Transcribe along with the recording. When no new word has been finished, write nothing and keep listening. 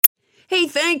Hey,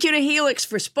 thank you to Helix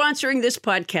for sponsoring this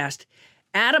podcast.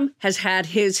 Adam has had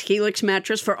his Helix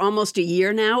mattress for almost a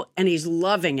year now, and he's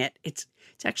loving it. It's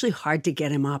actually hard to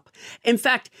get him up. In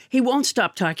fact, he won't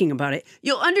stop talking about it.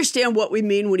 You'll understand what we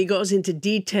mean when he goes into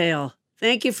detail.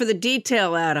 Thank you for the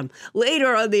detail, Adam,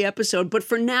 later on the episode. But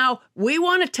for now, we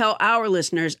want to tell our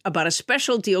listeners about a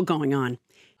special deal going on.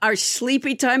 Our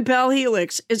Sleepy Time pal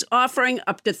Helix is offering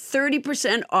up to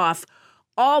 30% off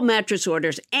all mattress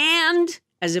orders and,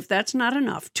 as if that's not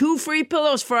enough, 2 free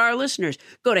pillows for our listeners.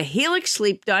 Go to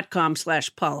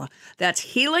helixsleep.com/Paula.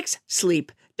 That's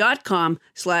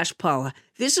helixsleep.com/Paula.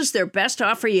 This is their best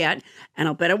offer yet, and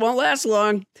I'll bet it won't last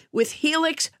long. With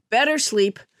Helix, better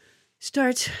sleep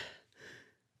starts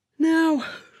now.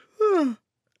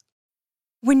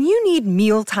 When you need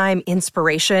mealtime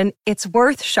inspiration, it's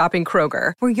worth shopping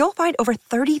Kroger, where you'll find over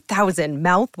 30,000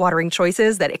 mouth-watering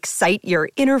choices that excite your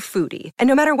inner foodie. And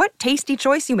no matter what tasty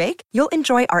choice you make, you'll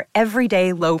enjoy our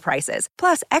everyday low prices,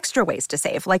 plus extra ways to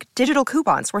save, like digital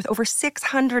coupons worth over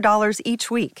 $600 each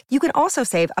week. You can also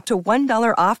save up to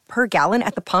 $1 off per gallon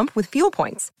at the pump with fuel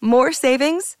points. More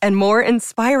savings and more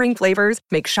inspiring flavors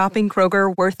make shopping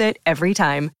Kroger worth it every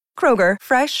time. Kroger,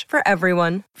 fresh for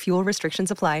everyone. Fuel restrictions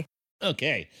apply.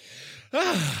 Okay.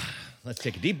 Let's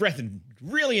take a deep breath and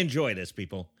really enjoy this,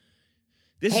 people.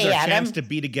 This is our chance to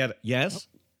be together. Yes?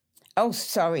 Oh,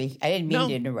 sorry. I didn't mean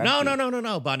to interrupt you.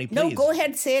 No, Bonnie, please. No, go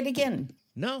ahead. Say it again.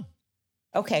 No.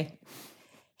 Okay.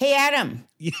 Hey, Adam.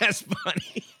 Yes,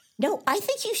 Bonnie. No, I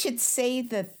think you should say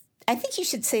that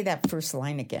first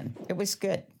line again. It was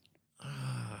good.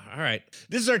 All right.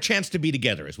 This is our chance to be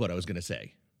together, is what I was going to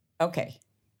say. Okay.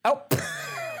 Oh.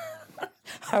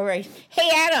 All right. Hey,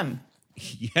 Adam.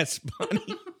 Yes,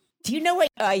 Bonnie. Do you know what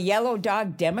a yellow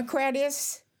dog Democrat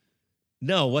is?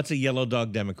 No, what's a yellow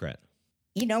dog Democrat?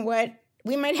 You know what?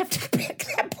 We might have to pick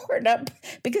that part up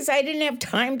because I didn't have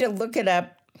time to look it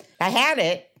up. I had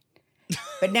it,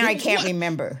 but now I can't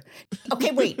remember. Okay,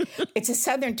 wait. It's a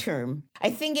Southern term. I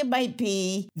think it might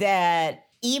be that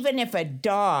even if a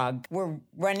dog were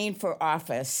running for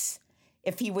office,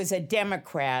 if he was a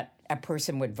Democrat, a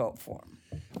person would vote for him.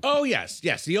 Oh, yes,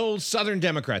 the old Southern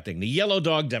Democrat thing, the yellow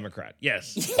dog Democrat,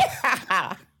 yes.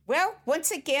 Yeah. Well,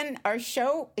 once again, our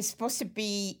show is supposed to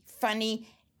be funny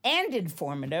and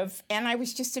informative, and I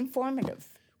was just informative.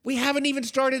 We haven't even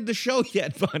started the show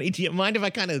yet, Bonnie. Do you mind if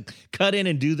I kind of cut in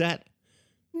and do that?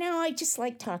 No, I just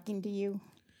like talking to you.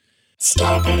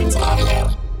 Starburns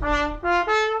Audio.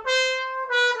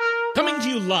 Coming to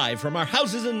you live from our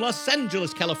houses in Los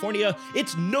Angeles, California,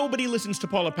 it's Nobody Listens to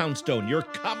Paula Poundstone, your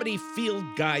comedy field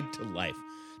guide to life.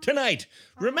 Tonight,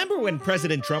 remember when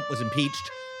President Trump was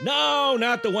impeached? No,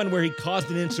 not the one where he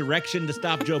caused an insurrection to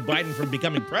stop Joe Biden from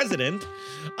becoming president.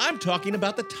 I'm talking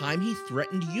about the time he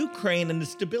threatened Ukraine and the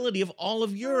stability of all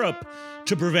of Europe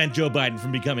to prevent Joe Biden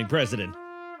from becoming president.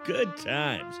 Good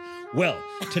times. Well,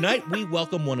 tonight we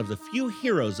welcome one of the few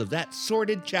heroes of that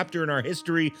sordid chapter in our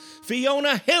history.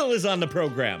 Fiona Hill is on the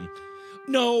program.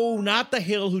 No, not the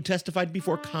Hill who testified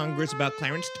before Congress about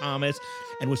Clarence Thomas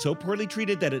and was so poorly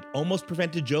treated that it almost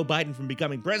prevented Joe Biden from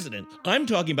becoming president. I'm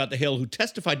talking about the Hill who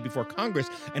testified before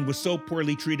Congress and was so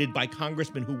poorly treated by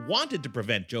congressmen who wanted to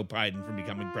prevent Joe Biden from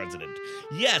becoming president.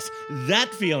 Yes,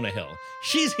 that Fiona Hill.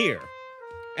 She's here.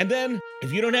 And then,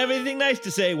 if you don't have anything nice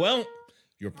to say, well,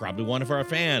 you're probably one of our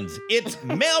fans. It's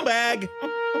Mailbag.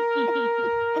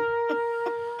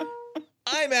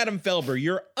 I'm Adam Felber,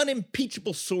 your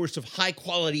unimpeachable source of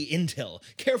high-quality intel,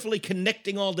 carefully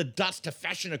connecting all the dots to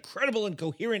fashion a credible and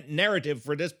coherent narrative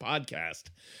for this podcast.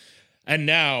 And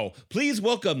now, please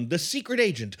welcome the secret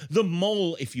agent, the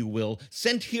mole, if you will,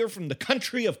 sent here from the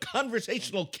country of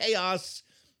conversational chaos.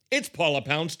 It's Paula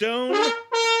Poundstone.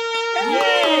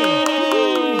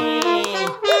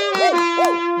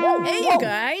 Hey, you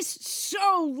guys.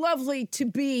 So lovely to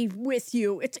be with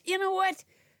you. You know what?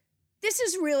 This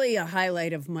is really a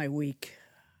highlight of my week.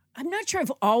 I'm not sure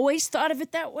I've always thought of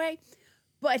it that way,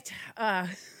 but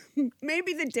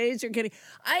maybe the days are getting...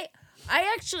 I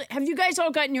actually... Have you guys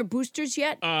all gotten your boosters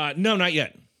yet? No, not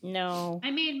yet. No. I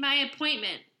made my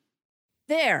appointment.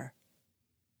 There.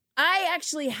 I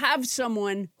actually have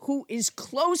someone who is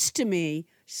close to me,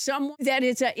 someone that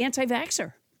is an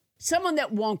anti-vaxxer, someone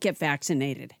that won't get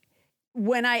vaccinated.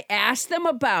 When I asked them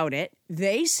about it,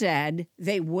 they said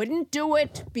they wouldn't do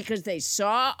it because they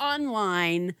saw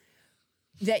online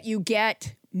that you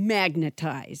get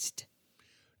magnetized.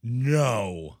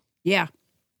 No. Yeah.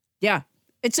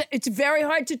 It's very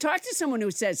hard to talk to someone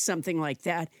who says something like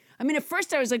that. I mean, at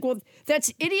first I was like, well,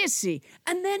 that's idiocy.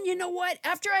 And then, you know what?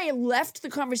 After I left the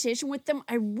conversation with them,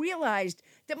 I realized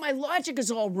that my logic is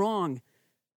all wrong.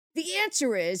 The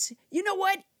answer is, you know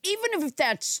what? even if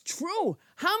that's true,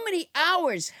 how many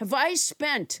hours have I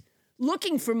spent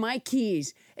looking for my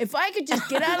keys? If I could just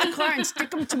get out of the car and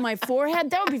stick them to my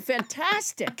forehead, that would be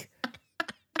fantastic.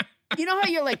 You know how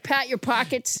you're like pat your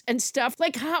pockets and stuff?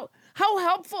 Like how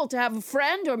helpful to have a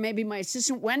friend or maybe my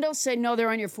assistant Wendell say, no, they're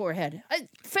on your forehead.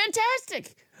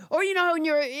 Fantastic. Or you know how when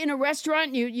you're in a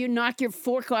restaurant, you knock your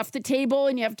fork off the table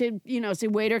and you have to, say,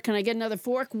 waiter, can I get another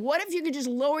fork? What if you could just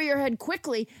lower your head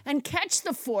quickly and catch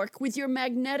the fork with your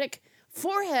magnetic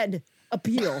forehead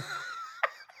appeal?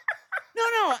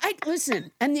 No,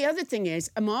 listen. And the other thing is,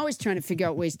 I'm always trying to figure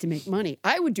out ways to make money.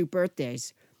 I would do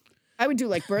birthdays. I would do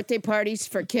like birthday parties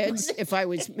for kids if I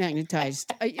was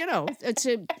magnetized. It's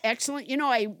an excellent,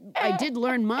 I did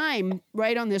learn mime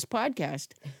right on this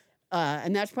podcast.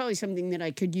 And that's probably something that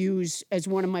I could use as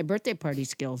one of my birthday party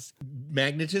skills.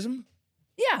 Magnetism?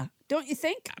 Yeah, don't you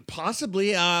think?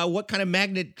 Possibly. What kind of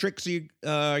magnet tricks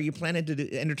are you planning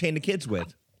to entertain the kids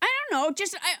with? I don't know.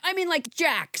 Just, I mean, like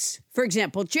jacks, for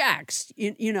example. Jacks,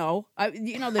 the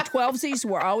 12sies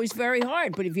were always very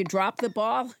hard. But if you drop the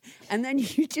ball and then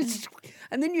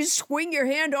you swing your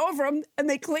hand over them and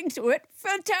they cling to it,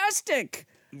 fantastic.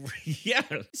 Yeah.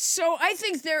 So I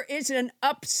think there is an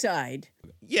upside.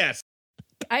 Yes.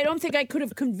 I don't think I could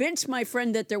have convinced my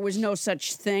friend that there was no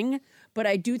such thing, but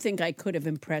I do think I could have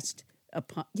impressed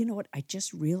upon... You know what? I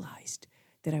just realized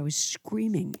that I was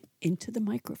screaming into the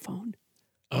microphone.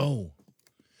 Oh.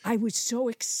 I was so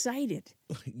excited.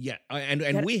 Yeah,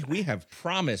 and we have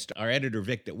promised our editor,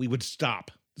 Vic, that we would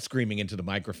stop screaming into the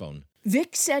microphone.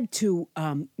 Vic said to...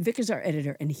 Vic is our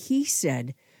editor, and he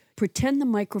said, pretend the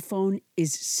microphone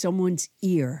is someone's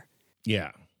ear.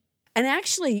 Yeah. And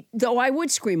actually, though, I would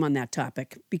scream on that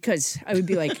topic because I would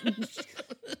be like,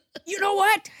 you know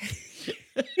what?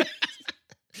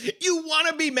 You want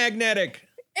to be magnetic.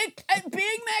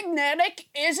 Being magnetic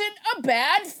isn't a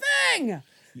bad thing.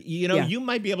 You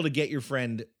might be able to get your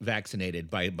friend vaccinated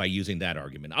by using that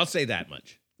argument. I'll say that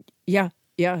much. Yeah,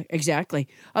 exactly.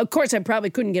 Of course, I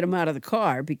probably couldn't get him out of the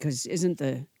car because isn't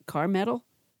the car metal?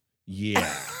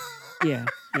 Yeah. Yeah.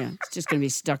 It's just going to be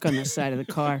stuck on the side of the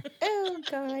car. Oh,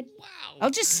 God. Wow.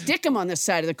 I'll just stick him on the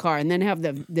side of the car and then have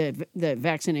the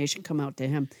vaccination come out to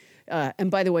him. And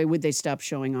by the way, would they stop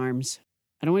showing arms?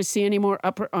 I don't want to see any more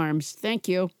upper arms. Thank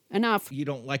you. Enough. You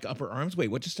don't like upper arms?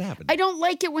 Wait, what just happened? I don't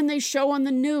like it when they show on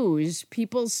the news.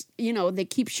 People's, they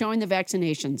keep showing the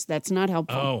vaccinations. That's not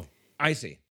helpful. Oh, I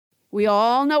see. We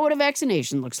all know what a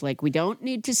vaccination looks like. We don't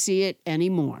need to see it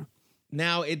anymore.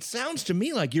 Now, it sounds to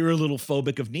me like you're a little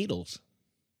phobic of needles.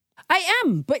 I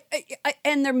am, but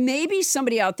and there may be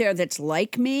somebody out there that's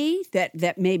like me,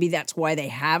 that maybe that's why they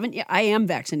haven't. Yeah, I am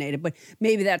vaccinated, but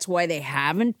maybe that's why they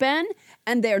haven't been,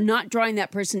 and they're not drawing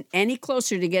that person any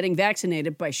closer to getting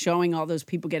vaccinated by showing all those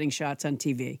people getting shots on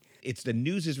TV. It's the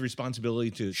news's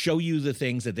responsibility to show you the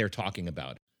things that they're talking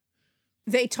about.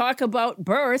 They talk about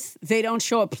birth. They don't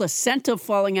show a placenta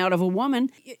falling out of a woman.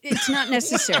 It's not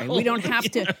necessary. We don't have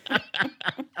to.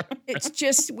 It's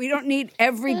just, we don't need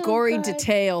every gory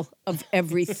detail of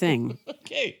everything.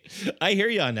 Okay. I hear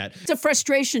you on that. It's a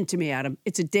frustration to me, Adam.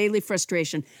 It's a daily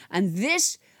frustration. And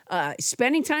this,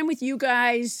 spending time with you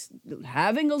guys,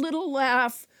 having a little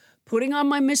laugh, putting on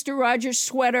my Mr. Rogers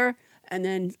sweater, and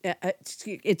then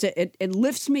it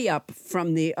lifts me up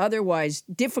from the otherwise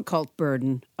difficult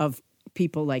burden of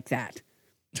people like that.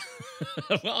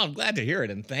 Well, I'm glad to hear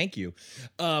it, and thank you.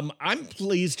 I'm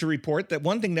pleased to report that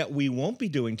one thing that we won't be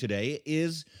doing today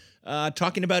is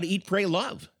talking about Eat, Pray,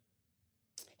 Love.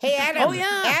 Hey, Adam. Oh,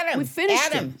 yeah. Adam. We finished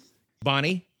Adam. it.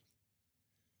 Bonnie?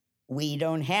 We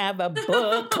don't have a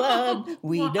book club.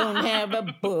 We don't have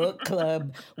a book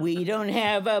club. We don't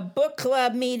have a book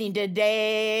club meeting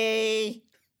today.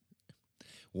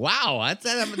 Wow,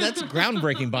 that's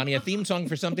groundbreaking, Bonnie. A theme song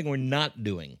for something we're not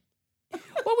doing.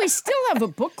 Well, we still have a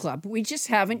book club. We just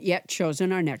haven't yet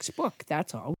chosen our next book.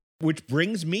 That's all. Which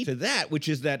brings me to that, which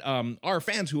is that our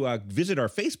fans who visit our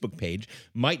Facebook page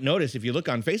might notice, if you look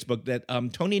on Facebook, that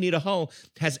Tony Anita Hull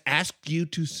has asked you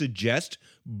to suggest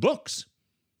books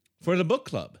for the book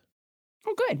club.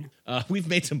 Oh, good. We've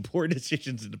made some poor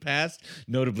decisions in the past,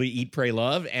 notably Eat, Pray,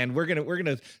 Love, and we're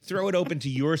gonna throw it open to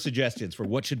your suggestions for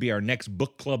what should be our next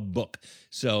book club book.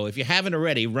 So if you haven't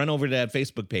already, run over to that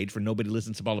Facebook page for Nobody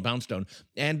Listens to Paula Poundstone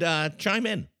and chime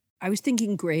in. I was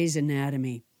thinking Grey's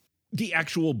Anatomy. The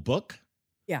actual book?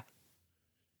 Yeah.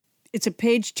 It's a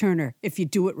page turner if you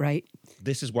do it right.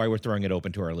 This is why we're throwing it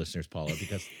open to our listeners, Paula,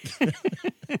 because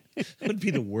it would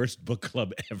be the worst book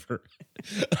club ever.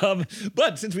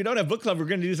 But since we don't have book club, we're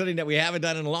going to do something that we haven't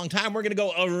done in a long time. We're going to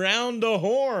go around the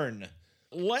horn.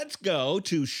 Let's go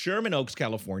to Sherman Oaks,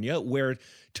 California, where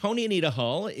Tony Anita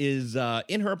Hull is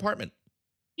in her apartment.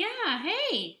 Yeah,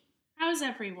 hey. How's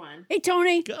everyone? Hey,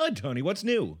 Tony. Good, Tony. What's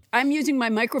new? I'm using my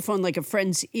microphone like a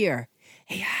friend's ear.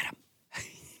 Hey, Adam.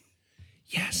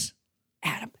 Yes.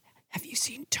 Adam, have you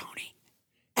seen Tony?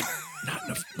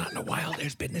 Not in a while.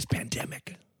 There's been this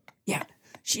pandemic. Yeah,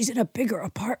 she's in a bigger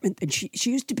apartment than she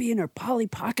used to be in her Polly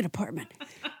Pocket apartment.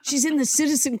 She's in the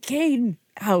Citizen Kane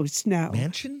house now.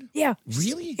 Mansion? Yeah.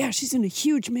 Really? Yeah, she's in a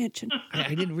huge mansion.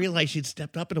 I didn't realize she'd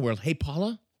stepped up in the world. Hey,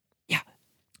 Paula? Yeah.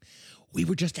 We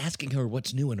were just asking her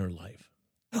what's new in her life.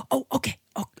 Oh, okay.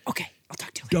 Oh, okay. I'll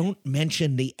talk to you later. Don't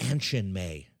mention the Anshin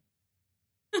May.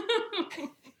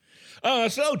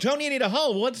 So, Tony Anita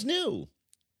Hull, what's new?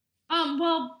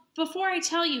 Well, before I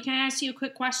tell you, can I ask you a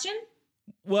quick question?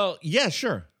 Well, yeah,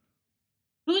 sure.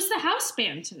 Who's the house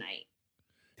band tonight?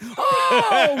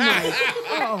 Oh, my.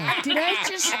 Oh, did I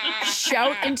just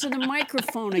shout into the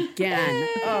microphone again?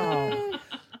 Oh.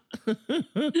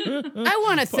 I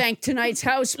want to thank tonight's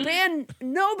house band,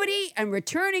 Nobody, and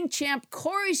returning champ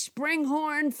Corey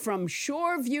Springhorn from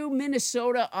Shoreview,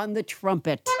 Minnesota on the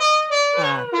trumpet.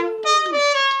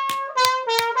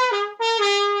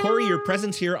 Corey, your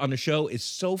presence here on the show is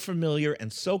so familiar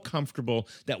and so comfortable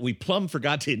that we plumb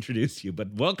forgot to introduce you,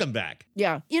 but welcome back.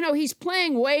 Yeah. You know, he's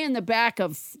playing way in the back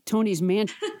of Tony's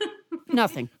mansion.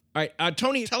 Nothing. All right,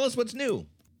 Tony, tell us what's new.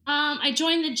 I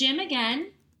joined the gym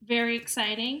again. Very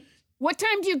exciting. What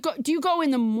time do you go? Do you go in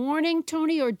the morning,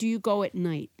 Tony, or do you go at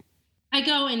night? I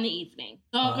go in the evening.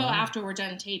 So I'll go after we're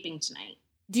done taping tonight.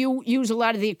 Do you use a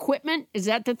lot of the equipment? Is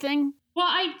that the thing? Well,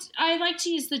 I like to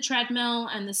use the treadmill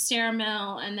and the stair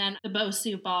mill and then the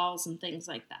Bosu balls and things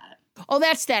like that. Oh,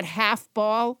 that's that half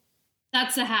ball?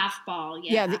 That's a half ball,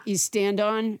 yeah. Yeah, that you stand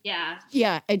on? Yeah.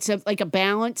 Yeah, it's like a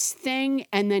balance thing.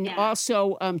 And then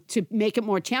also to make it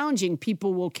more challenging,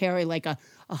 people will carry like a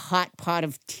hot pot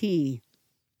of tea.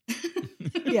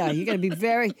 Yeah, you got to be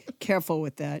very careful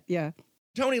with that. Yeah.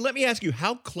 Tony, let me ask you,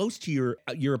 how close to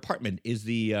your apartment is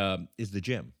the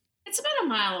gym? It's about a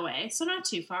mile away, so not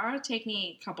too far. It'll take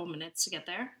me a couple minutes to get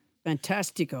there.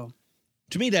 Fantastico.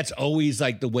 To me, that's always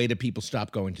like the way that people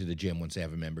stop going to the gym once they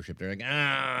have a membership. They're like,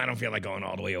 I don't feel like going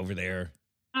all the way over there.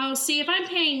 Oh, see, if I'm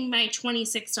paying my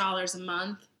 $26 a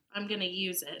month, I'm going to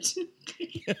use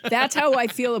it. That's how I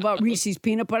feel about Reese's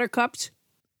peanut butter cups.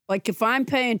 Like if I'm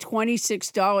paying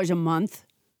 $26 a month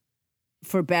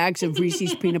for bags of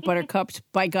Reese's peanut butter cups,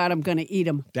 by God, I'm going to eat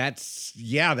them. That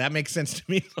makes sense to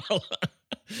me.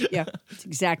 Yeah, that's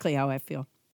exactly how I feel.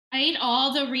 I ate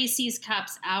all the Reese's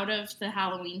cups out of the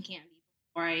Halloween candy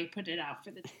before I put it out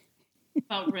for the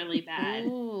felt really bad.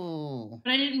 Ooh.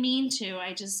 But I didn't mean to.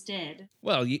 I just did.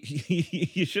 Well,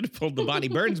 you should have pulled the Bonnie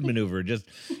Burns maneuver. Just,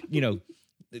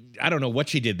 I don't know what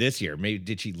she did this year. Maybe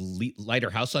did she light her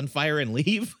house on fire and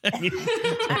leave? I mean,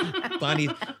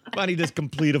 Bonnie does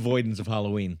complete avoidance of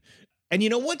Halloween. And you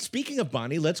know what? Speaking of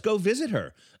Bonnie, let's go visit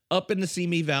her. Up in the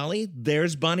Simi Valley,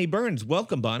 there's Bonnie Burns.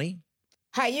 Welcome, Bonnie.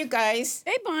 Hi, you guys.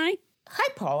 Hey, Bonnie. Hi,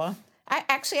 Paula. I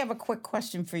actually have a quick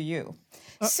question for you.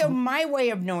 So my way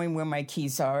of knowing where my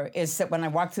keys are is that when I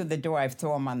walk through the door, I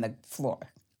throw them on the floor.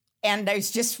 And there's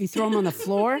just... You throw them on the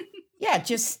floor? Yeah,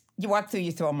 just you walk through,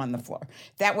 you throw them on the floor.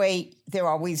 That way, they're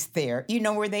always there. You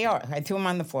know where they are. I threw them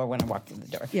on the floor when I walked through the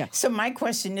door. Yeah. So my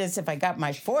question is, if I got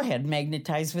my forehead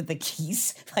magnetized with the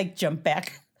keys, like jump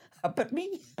back up at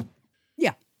me?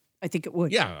 Yeah, I think it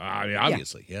would. Yeah,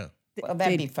 obviously, yeah. Well,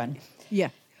 that'd be fun. Yeah.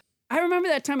 I remember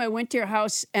that time I went to your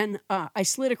house and I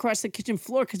slid across the kitchen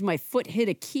floor because my foot hit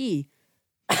a key.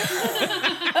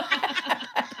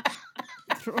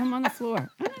 Throw them on the floor.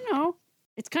 I don't know.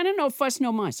 It's kind of no fuss,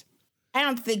 no muss. I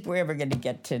don't think we're ever going to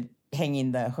get to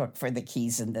hanging the hook for the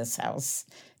keys in this house.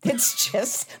 It's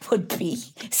just would be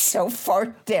so far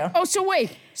down. Oh, so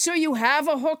wait. So you have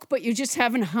a hook, but you just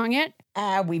haven't hung it?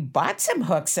 We bought some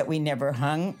hooks that we never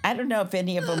hung. I don't know if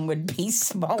any of them would be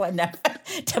small enough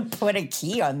to put a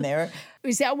key on there.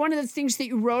 Is that one of the things that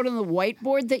you wrote on the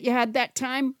whiteboard that you had that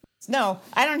time? No,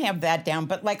 I don't have that down.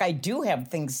 But like I do have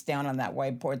things down on that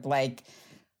whiteboard, like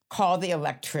call the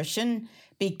electrician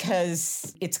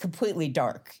because it's completely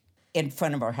dark in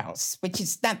front of our house, which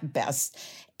is not the best.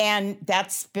 And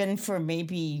that's been for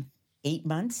maybe 8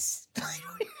 months.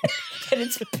 And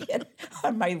it's been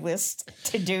on my list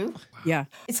to do. Yeah.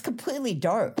 It's completely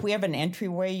dark. We have an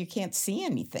entryway. You can't see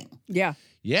anything. Yeah.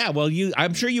 Yeah, well,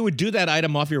 I'm sure you would do that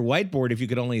item off your whiteboard if you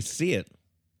could only see it.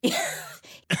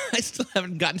 I still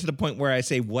haven't gotten to the point where I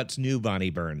say, what's new, Bonnie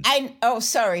Burns?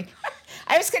 Sorry.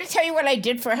 I was going to tell you what I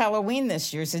did for Halloween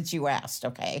this year since you asked,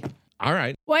 okay? All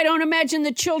right. Well, I don't imagine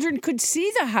the children could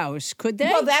see the house, could they?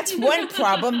 Well, that's one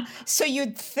problem. So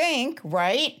you'd think,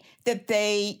 right, that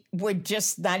they would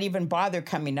just not even bother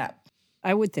coming up.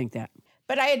 I would think that.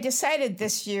 But I had decided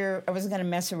this year I wasn't going to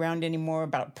mess around anymore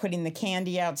about putting the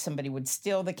candy out. Somebody would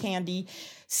steal the candy.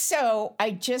 So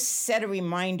I just set a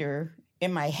reminder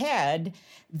in my head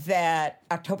that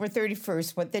October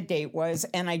 31st, what the date was,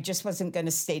 and I just wasn't going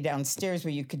to stay downstairs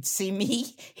where you could see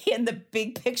me in the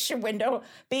big picture window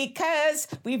because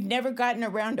we've never gotten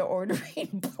around to ordering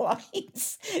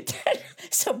blinds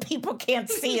so people can't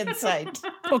see inside.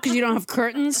 Oh, because you don't have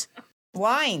curtains?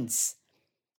 Blinds.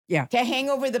 Yeah. To hang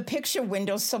over the picture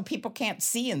window so people can't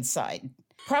see inside.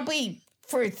 Probably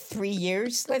for 3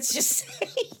 years, let's just say.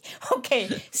 Okay,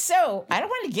 so I don't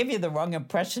want to give you the wrong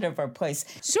impression of our place.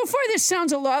 So far, this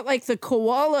sounds a lot like the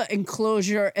koala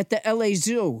enclosure at the LA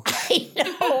Zoo. I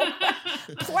know.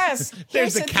 Plus,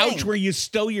 There's here's a the couch thing. where you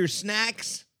stow your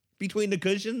snacks between the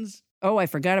cushions. Oh, I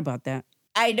forgot about that.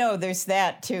 I know, there's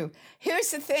that too.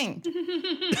 Here's the thing.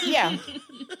 Yeah.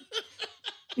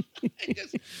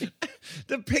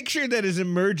 The picture that is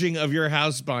emerging of your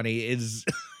house, Bonnie, is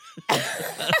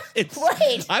it's,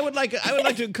 Right. I would like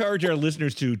to encourage our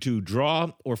listeners to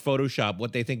draw or Photoshop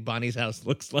what they think Bonnie's house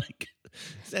looks like.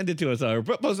 Send it to us or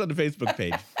post on the Facebook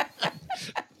page.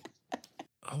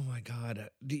 Oh my God,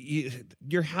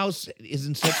 your house is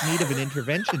in such need of an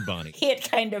intervention, Bonnie. It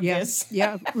kind of is.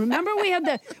 Yeah. Remember we had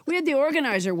the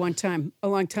organizer one time, a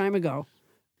long time ago.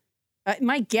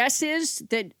 My guess is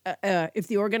that if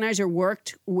the organizer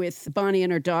worked with Bonnie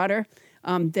and her daughter,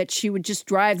 that she would just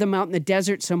drive them out in the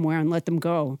desert somewhere and let them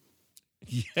go.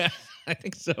 Yeah, I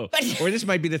think so. Or this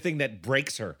might be the thing that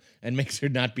breaks her and makes her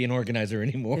not be an organizer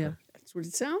anymore. Yeah, that's what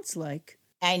it sounds like.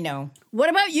 I know. What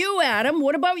about you, Adam?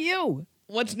 What about you?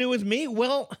 What's new with me?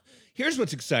 Well, here's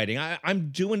what's exciting.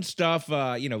 I'm doing stuff,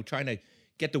 trying to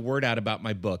get the word out about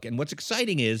my book. And what's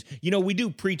exciting is, we do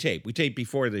pre-tape. We tape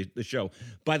before the show.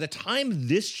 By the time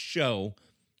this show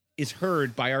is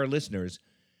heard by our listeners,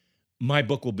 my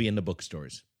book will be in the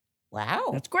bookstores.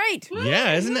 Wow. That's great.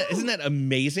 Yeah, isn't that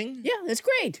amazing? Yeah, that's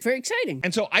great. Very exciting.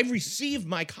 And so I've received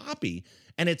my copy,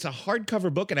 and it's a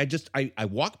hardcover book, and I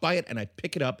walk by it and I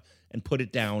pick it up and put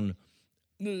it down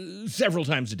several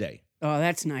times a day. Oh,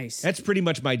 that's nice. That's pretty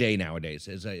much my day nowadays.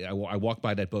 As I walk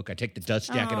by that book, I take the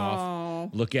dust jacket off,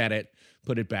 look at it,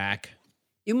 put it back.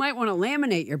 You might want to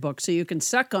laminate your book so you can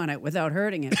suck on it without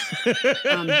hurting it.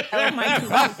 Oh my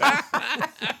God.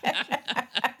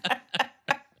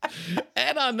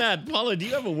 And on that, Paula, do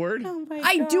you have a word? Oh my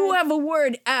I God. do have a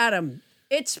word, Adam.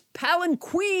 It's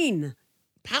palanquin.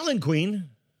 Palanquin.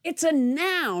 It's a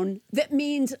noun that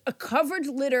means a covered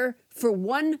litter for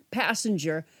one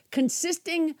passenger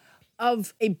consisting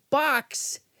of a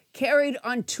box carried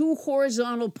on 2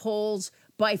 horizontal poles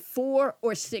by 4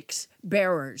 or 6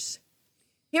 bearers.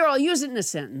 Here, I'll use it in a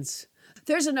sentence.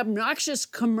 There's an obnoxious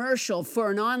commercial for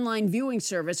an online viewing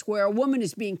service where a woman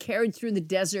is being carried through the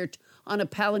desert on a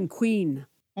palanquin.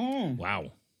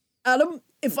 Wow. Adam,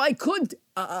 if I could,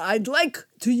 I'd like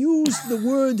to use the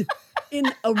word in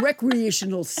a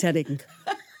recreational setting.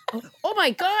 Oh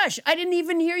my gosh, I didn't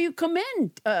even hear you come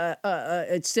in,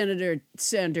 Senator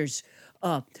Sanders.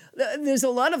 There's a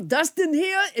lot of dust in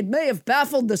here. It may have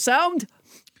baffled the sound.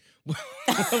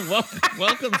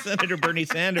 Welcome, Senator Bernie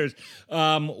Sanders.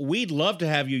 We'd love to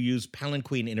have you use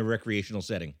palanquin in a recreational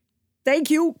setting. Thank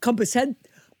you, Compass Head.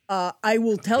 I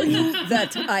will tell you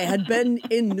that I had been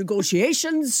in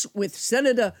negotiations with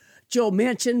Senator Joe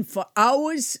Manchin for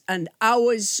hours and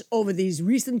hours over these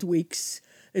recent weeks.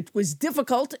 It was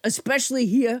difficult, especially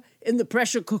here in the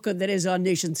pressure cooker that is our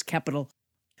nation's capital.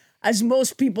 As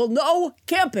most people know,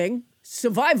 camping,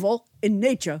 survival in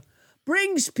nature,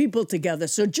 brings people together.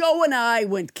 So Joe and I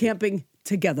went camping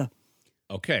together.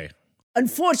 Okay.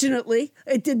 Unfortunately,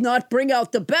 it did not bring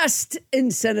out the best in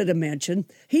Senator Manchin.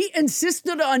 He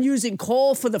insisted on using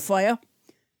coal for the fire,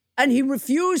 and he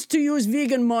refused to use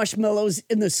vegan marshmallows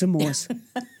in the s'mores.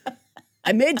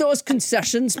 I made those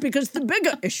concessions because the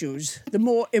bigger issues, the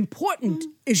more important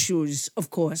issues,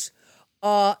 of course,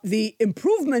 are the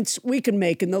improvements we can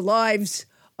make in the lives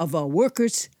of our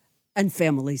workers and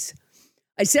families.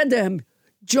 I said to him,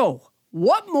 Joe,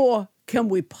 what more can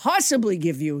we possibly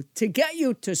give you to get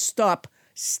you to stop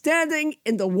standing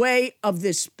in the way of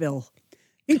this bill?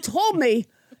 He told me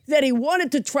that he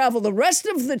wanted to travel the rest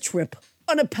of the trip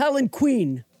on a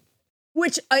palanquin,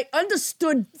 which I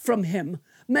understood from him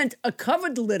meant a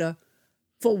covered litter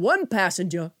for one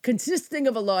passenger consisting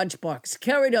of a large box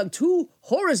carried on 2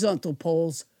 horizontal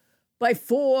poles by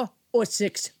 4 or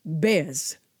 6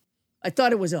 bears. I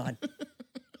thought it was odd.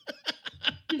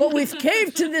 But we've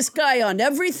caved to this guy on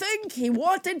everything he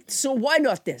wanted, so why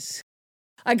not this?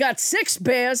 I got 6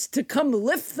 bears to come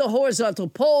lift the horizontal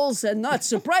poles, and not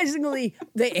surprisingly,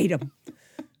 they ate them.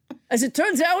 As it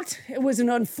turns out, it was an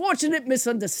unfortunate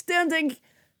misunderstanding.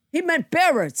 He meant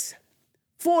bearers.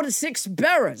 4 to 6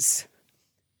 bearers.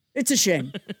 It's a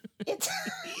shame.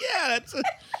 Yeah,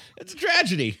 it's a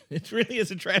tragedy. It really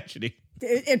is a tragedy.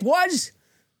 It was.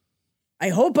 I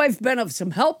hope I've been of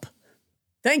some help.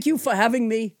 Thank you for having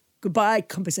me. Goodbye,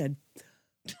 Compass Ed.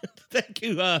 Thank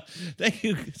you,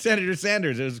 Senator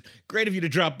Sanders. It was great of you to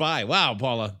drop by. Wow,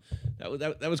 Paula,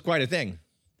 that was quite a thing.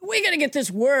 We're gonna get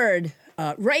this word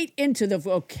right into the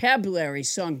vocabulary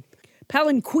song.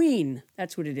 Palanquin.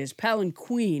 That's what it is.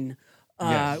 Palanquin.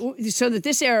 Yes. So that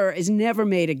this error is never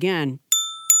made again.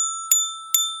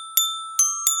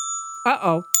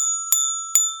 Uh-oh.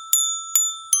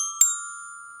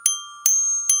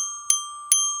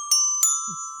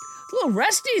 A little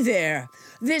rusty there.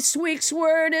 This week's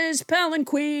word is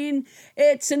palanquin.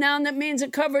 It's a noun that means a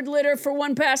covered litter for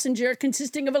one passenger,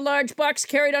 consisting of a large box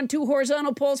carried on 2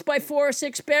 horizontal poles by 4 or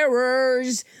 6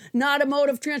 bearers. Not a mode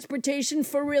of transportation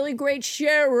for really great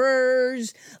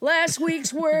sharers. Last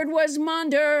week's word was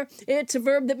maunder. It's a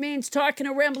verb that means talk in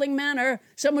a rambling manner.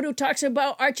 Someone who talks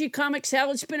about Archie comic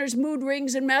salad spinners, mood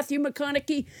rings, and Matthew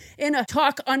McConaughey in a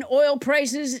talk on oil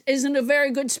prices isn't a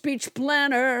very good speech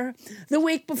planner. The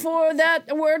week before that,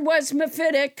 the word was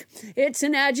mephitic. It's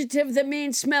an adjective that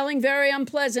means smelling very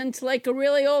unpleasant, like a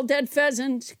really old dead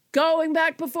pheasant. Going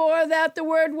back before that, the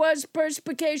word was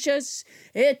perspicacious.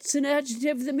 It's an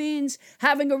adjective that means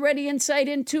having a ready insight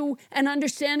into an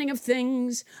understanding of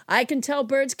things. I can tell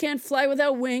birds can't fly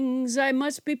without wings. I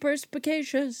must be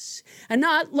perspicacious. And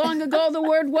not long ago, the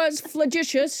word was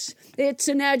flagitious. It's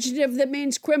an adjective that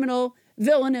means criminal,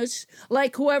 villainous,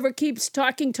 like whoever keeps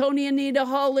talking Tony and Nita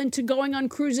Hull into going on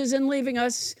cruises and leaving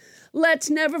us. Let's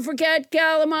never forget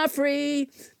Gallimaufry,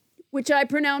 which I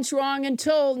pronounced wrong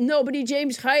until nobody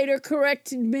James Hyder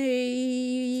corrected me.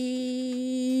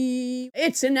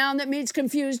 It's a noun that means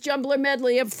confused jumble or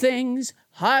medley of things.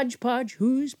 Hodgepodge,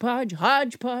 who's podge,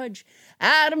 hodgepodge.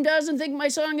 Adam doesn't think my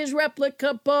song is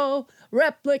replicable,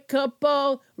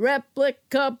 replicable,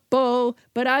 replicable,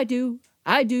 but I do.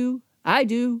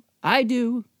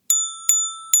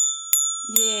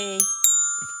 Yay.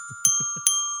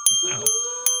 Wow.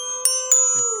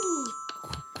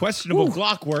 Questionable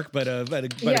clockwork, but a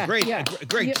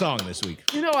great song this week.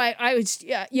 You know, I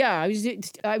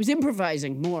was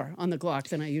improvising more on the Glock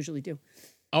than I usually do.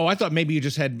 Oh, I thought maybe you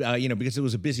just had, because it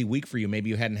was a busy week for you, maybe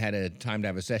you hadn't had a time to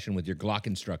have a session with your Glock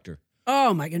instructor.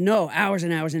 Oh my God, no, hours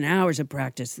and hours and hours of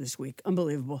practice this week.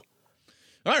 Unbelievable.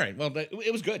 All right, well,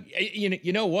 it was good.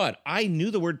 You know what? I knew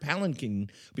the word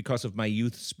palanquin because of my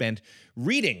youth spent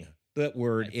reading that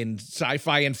word in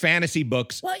sci-fi and fantasy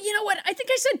books. Well, you know what? I think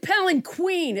I said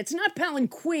palanquin. It's not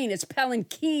palanquin, it's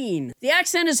palanquin. The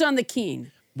accent is on the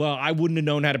keen. Well, I wouldn't have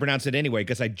known how to pronounce it anyway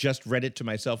because I just read it to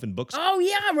myself in books. Oh,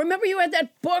 yeah. Remember you had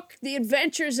that book, The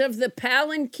Adventures of the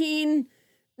Palanquin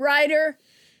Rider?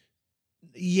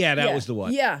 Yeah, that was the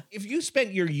one. Yeah. If you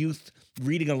spent your youth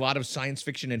reading a lot of science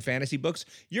fiction and fantasy books,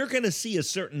 you're going to see a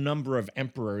certain number of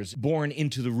emperors born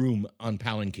into the room on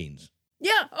palanquins.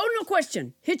 Yeah, oh, no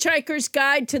question. Hitchhiker's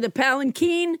Guide to the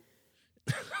Palanquin.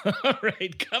 All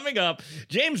right, coming up,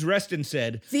 James Reston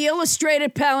said... The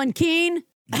Illustrated Palanquin.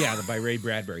 Yeah, by Ray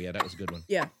Bradbury. Yeah, that was a good one.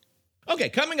 Yeah. Okay,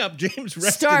 coming up, James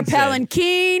Reston Star said...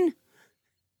 Palanquin.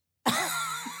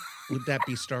 Would that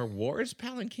be Star Wars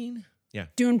Palanquin? Yeah.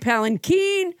 Dune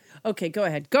Palanquin. Okay, go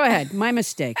ahead. Go ahead. My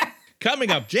mistake.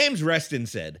 Coming up, James Reston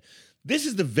said... This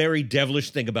is the very devilish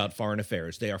thing about foreign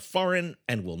affairs. They are foreign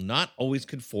and will not always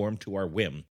conform to our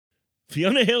whim.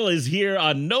 Fiona Hill is here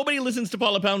on Nobody Listens to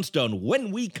Paula Poundstone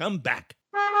when we come back.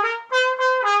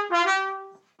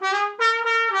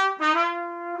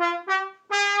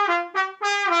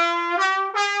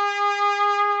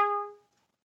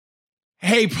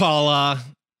 Hey, Paula.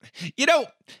 You know,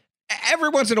 every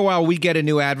once in a while we get a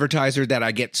new advertiser that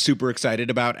I get super excited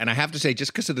about, and I have to say,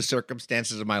 just because of the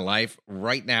circumstances of my life,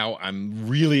 right now I'm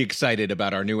really excited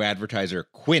about our new advertiser,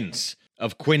 Quince,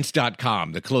 of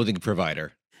Quince.com, the clothing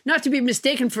provider. Not to be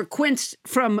mistaken for Quince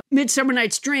from Midsummer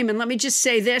Night's Dream, and let me just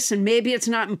say this, and maybe it's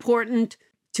not important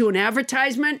to an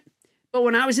advertisement, but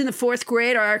when I was in the 4th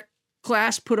grade, our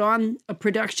class put on a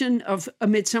production of A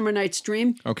Midsummer Night's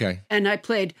Dream. Okay. And I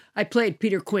played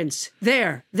Peter Quince.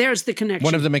 There's the connection.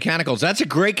 One of the mechanicals. That's a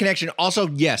great connection. Also,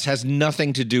 yes, has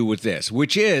nothing to do with this,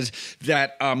 which is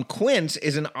that Quince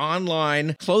is an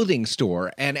online clothing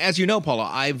store. And as you know, Paula,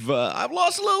 I've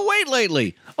lost a little weight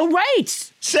lately. Oh,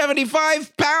 right.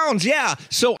 75 pounds, yeah.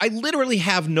 So I literally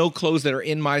have no clothes that are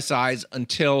in my size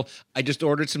until I just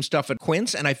ordered some stuff at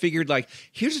Quince. And I figured,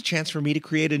 here's a chance for me to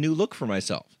create a new look for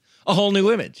myself. A whole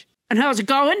new image. And how's it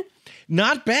going?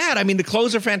 Not bad. I mean, the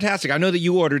clothes are fantastic. I know that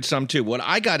you ordered some too. What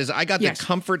I got is Yes. the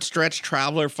Comfort Stretch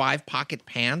Traveler 5-pocket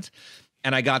pants.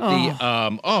 And I got and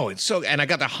I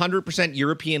got the 100%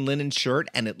 European linen shirt,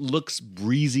 and it looks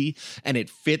breezy and it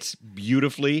fits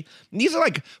beautifully. And these are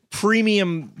like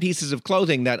premium pieces of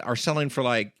clothing that are selling for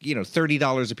like,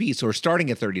 $30 a piece or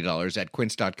starting at $30 at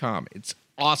quince.com. It's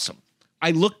awesome. I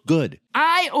look good.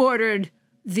 I ordered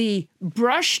the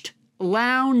brushed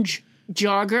lounge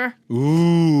jogger.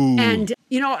 Ooh. And,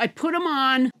 I put them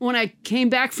on when I came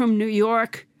back from New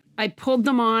York. I pulled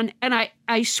them on, and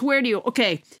I swear to you,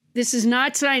 okay, this is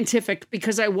not scientific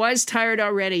because I was tired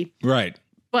already. Right.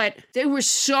 But they were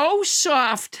so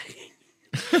soft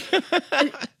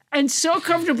and so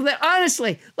comfortable that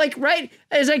honestly, like right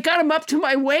as I got them up to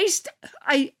my waist,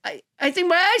 I think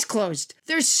my eyes closed.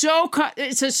 They're so,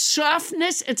 it's a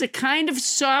softness. It's a kind of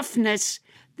softness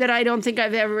that I don't think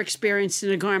I've ever experienced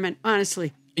in a garment,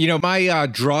 honestly. My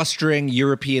drawstring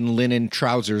European linen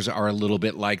trousers are a little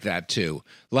bit like that too.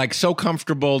 Like so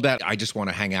comfortable that I just want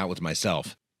to hang out with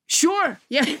myself. Sure.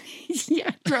 Yeah.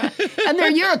 Yeah. And they're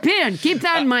European. Keep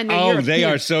that in mind. They're European. They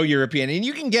are so European. And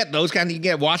you can get those you can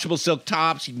get washable silk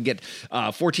tops. You can get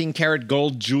 14 karat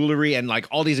gold jewelry and like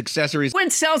all these accessories.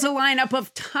 Quince sells a lineup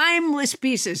of timeless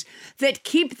pieces that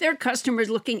keep their customers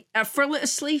looking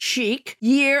effortlessly chic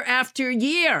year after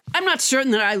year. I'm not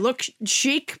certain that I look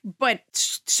chic, but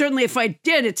certainly if I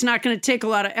did, it's not going to take a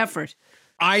lot of effort.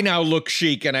 I now look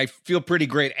chic and I feel pretty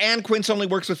great. And Quince only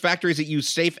works with factories that use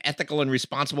safe, ethical, and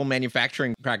responsible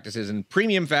manufacturing practices and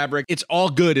premium fabric. It's all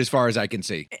good as far as I can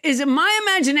see. Is it my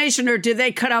imagination or did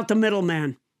they cut out the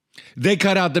middleman? They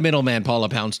cut out the middleman, Paula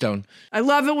Poundstone. I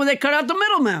love it when they cut out the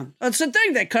middleman. That's the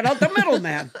thing. They cut out the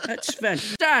middleman. That's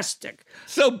fantastic.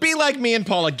 So be like me and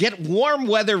Paula. Get warm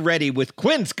weather ready with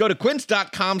Quince. Go to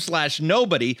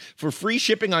quince.com/nobody for free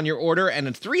shipping on your order and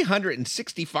a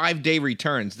 365-day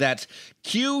returns. That's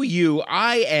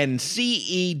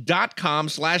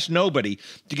QUINCE.com/nobody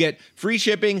to get free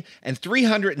shipping and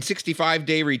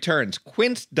 365-day returns.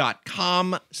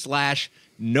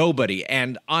 Quince.com/nobody.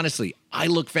 And honestly, I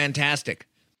look fantastic.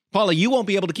 Paula, you won't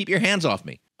be able to keep your hands off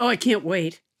me. Oh, I can't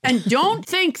wait. And don't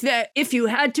think that if you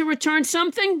had to return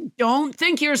something, don't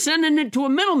think you're sending it to a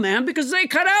middleman because they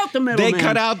cut out the middleman. They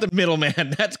cut out the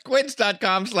middleman. That's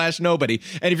quince.com/nobody.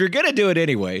 And if you're going to do it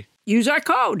anyway, use our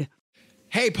code.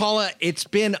 Hey, Paula, it's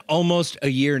been almost a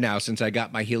year now since I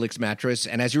got my Helix mattress.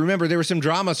 And as you remember, there was some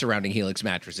drama surrounding Helix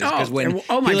mattresses. Because when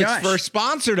Helix first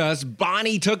sponsored us,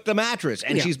 Bonnie took the mattress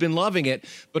and she's been loving it.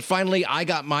 But finally, I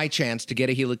got my chance to get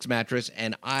a Helix mattress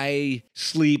and I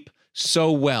sleep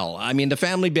so well. I mean, the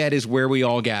family bed is where we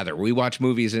all gather. We watch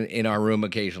movies in our room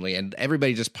occasionally and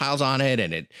everybody just piles on it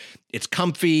and it's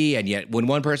comfy. And yet when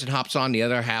one person hops on, the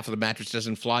other half of the mattress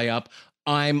doesn't fly up.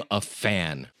 I'm a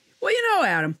fan. Well,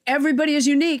 Adam, everybody is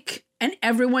unique and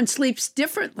everyone sleeps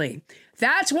differently.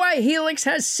 That's why Helix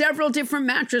has several different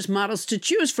mattress models to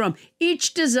choose from,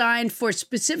 each designed for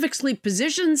specific sleep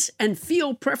positions and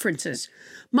feel preferences.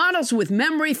 Models with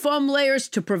memory foam layers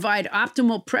to provide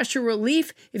optimal pressure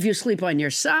relief if you sleep on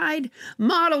your side.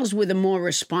 Models with a more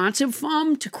responsive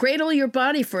foam to cradle your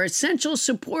body for essential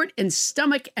support in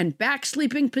stomach and back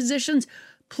sleeping positions.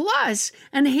 Plus,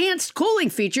 enhanced cooling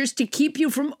features to keep you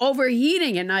from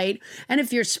overheating at night. And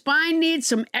if your spine needs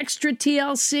some extra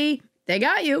TLC, they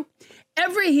got you.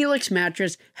 Every Helix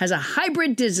mattress has a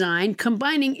hybrid design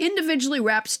combining individually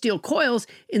wrapped steel coils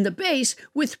in the base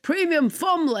with premium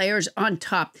foam layers on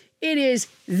top. It is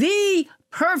the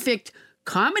perfect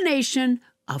combination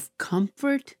of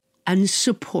comfort and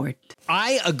support.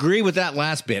 I agree with that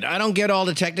last bit. I don't get all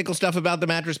the technical stuff about the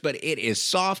mattress, but it is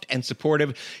soft and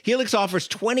supportive. Helix offers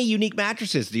 20 unique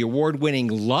mattresses, the award-winning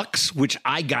Luxe, which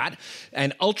I got,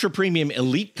 and ultra-premium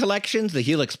Elite collections, the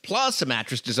Helix Plus, a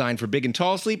mattress designed for big and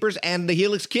tall sleepers, and the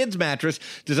Helix Kids mattress,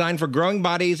 designed for growing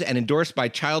bodies and endorsed by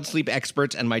child sleep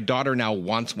experts, and my daughter now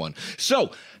wants one.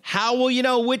 So, how will you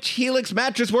know which Helix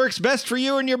mattress works best for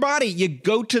you and your body? You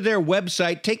go to their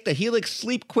website, take the Helix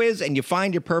sleep quiz, and you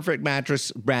find your perfect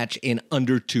mattress match in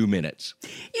under 2 minutes.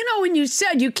 When you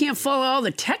said you can't follow all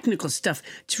the technical stuff,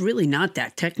 it's really not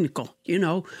that technical.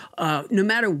 No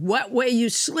matter what way you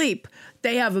sleep,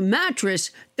 they have a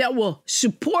mattress that will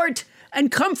support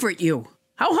and comfort you.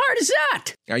 How hard is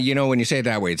that? When you say it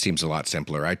that way, it seems a lot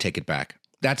simpler. I take it back.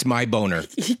 That's my boner.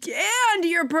 And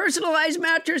your personalized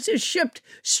mattress is shipped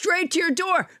straight to your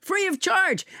door, free of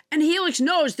charge. And Helix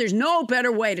knows there's no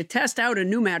better way to test out a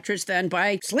new mattress than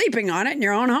by sleeping on it in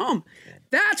your own home.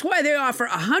 That's why they offer a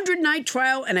 100-night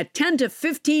trial and a 10 to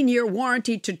 15-year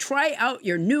warranty to try out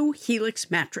your new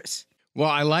Helix mattress. Well,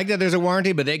 I like that there's a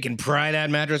warranty, but they can pry that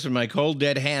mattress from my cold,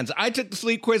 dead hands. I took the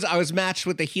sleep quiz. I was matched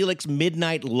with the Helix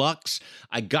Midnight Luxe.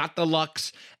 I got the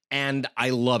Luxe, and I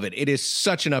love it. It is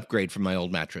such an upgrade from my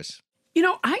old mattress. You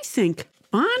know, I think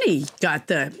Bonnie got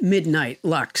the Midnight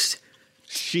Luxe,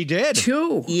 She did.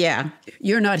 too. Yeah.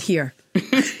 You're not here.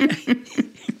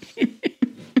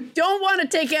 Don't want to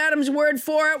take Adam's word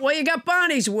for it? Well, you got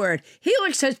Bonnie's word.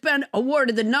 Helix has been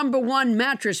awarded the #1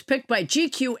 mattress picked by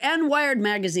GQ and Wired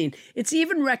magazine. It's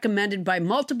even recommended by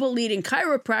multiple leading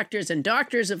chiropractors and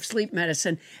doctors of sleep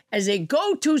medicine as a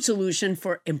go-to solution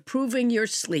for improving your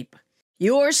sleep.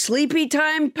 Your sleepy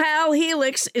time pal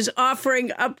Helix is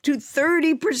offering up to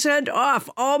 30% off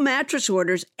all mattress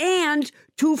orders and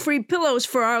 2 free pillows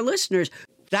for our listeners.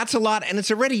 That's a lot, and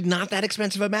it's already not that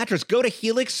expensive a mattress. Go to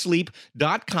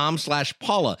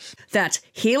helixsleep.com/Paula. That's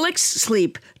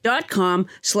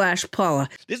helixsleep.com/Paula.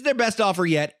 This is their best offer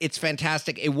yet. It's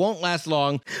fantastic. It won't last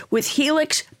long. With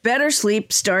Helix, better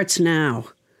sleep starts now.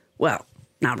 Well,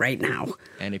 not right now.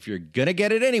 And if you're going to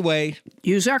get it anyway,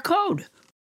 Use our code.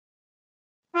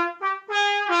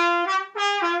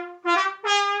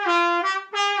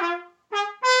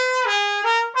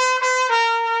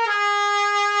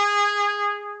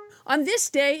 On this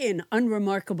day in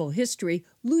unremarkable history,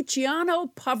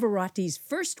 Luciano Pavarotti's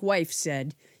first wife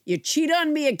said, "You cheat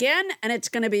on me again, and it's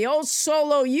going to be old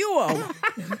solo you-o."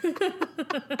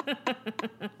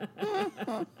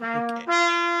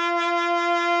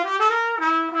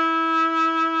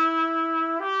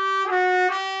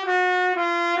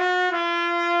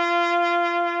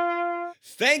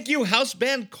 thank you, house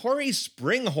band Corey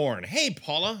Springhorn. Hey,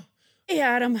 Paula. Hey,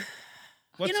 Adam.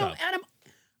 What's up? Adam,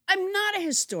 I'm not a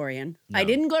historian. I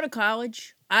didn't go to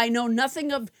college. I know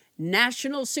nothing of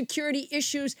national security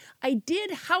issues. I did,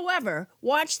 however,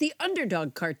 watch the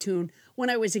Underdog cartoon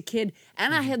when I was a kid,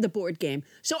 and I had the board game.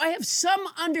 So I have some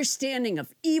understanding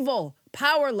of evil,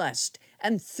 power lust,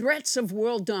 and threats of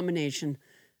world domination.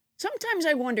 Sometimes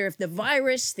I wonder if the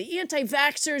virus, the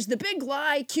anti-vaxxers, the big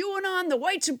lie, QAnon, the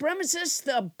white supremacists,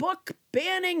 the book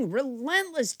banning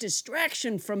relentless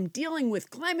distraction from dealing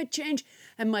with climate change,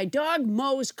 and my dog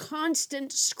Mo's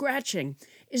constant scratching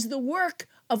is the work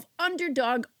of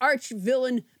underdog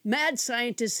arch-villain mad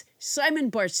scientist Simon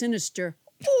Bar-Sinister,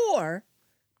 or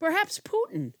perhaps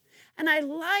Putin. And I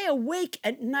lie awake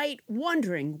at night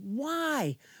wondering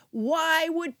why. Why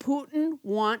would Putin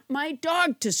want my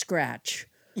dog to scratch?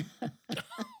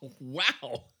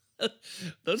 Wow.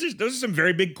 Those are some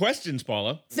very big questions,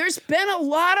 Paula. There's been a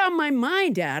lot on my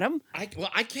mind, Adam. I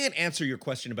can't answer your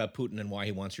question about Putin and why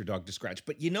he wants your dog to scratch.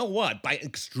 But you know what? By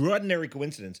extraordinary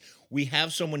coincidence, we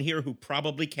have someone here who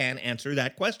probably can answer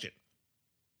that question.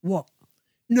 What?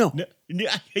 No.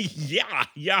 Yeah.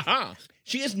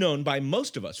 She is known by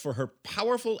most of us for her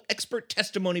powerful expert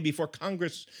testimony before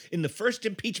Congress in the first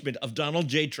impeachment of Donald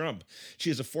J. Trump. She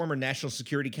is a former National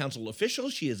Security Council official.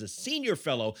 She is a senior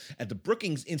fellow at the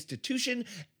Brookings Institution,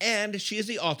 and she is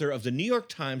the author of the New York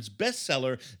Times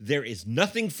bestseller, There Is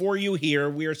Nothing for You Here.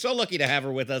 We are so lucky to have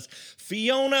her with us,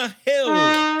 Fiona Hill.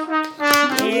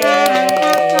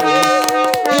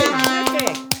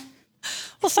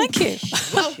 Well, thank you.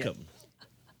 Welcome.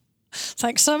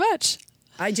 Thanks so much.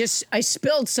 I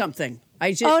spilled something.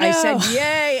 I Oh, no. said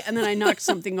yay, and then I knocked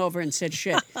something over and said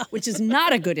shit, which is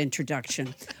not a good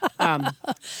introduction. Well,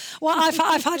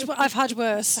 I've had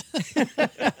worse.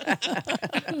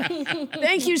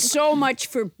 Thank you so much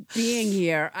for being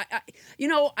here.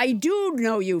 I do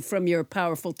know you from your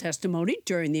powerful testimony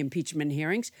during the impeachment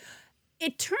hearings.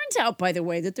 It turns out, by the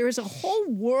way, that there is a whole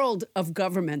world of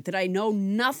government that I know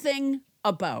nothing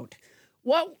about.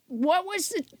 What was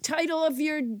the title of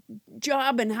your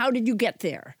job, and how did you get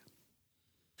there?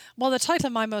 Well, the title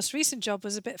of my most recent job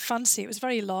was a bit fancy. It was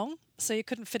very long, so you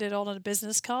couldn't fit it all on a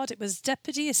business card. It was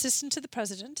Deputy Assistant to the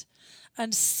President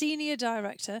and Senior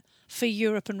Director for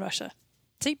Europe and Russia.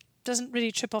 See, doesn't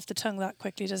really trip off the tongue that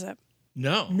quickly, does it?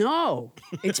 No.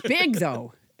 It's big,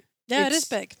 though. Yeah, it is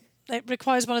big. It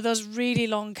requires one of those really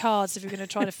long cards if you're going to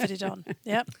try to fit it on.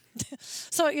 Yep.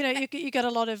 So, you get a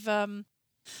lot of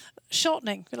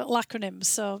shortening, little acronyms.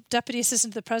 So Deputy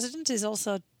Assistant to the President is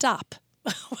also DAP,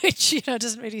 which,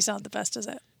 doesn't really sound the best, does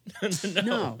it?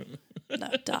 No. No,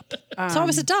 DAP. So I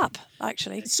was a DAP,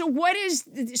 actually. So where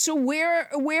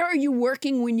are you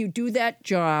working when you do that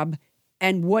job,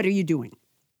 and what are you doing?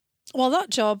 Well,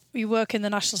 that job, we work in the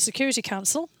National Security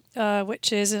Council,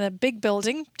 which is in a big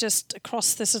building just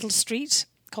across this little street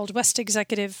called West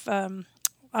Executive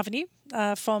Avenue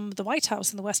from the White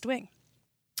House in the West Wing.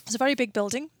 It's a very big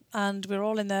building, and we're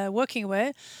all in there working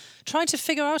away, trying to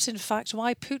figure out, in fact,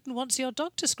 why Putin wants your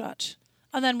dog to scratch,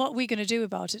 and then what we're going to do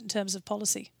about it in terms of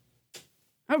policy.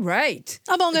 All right.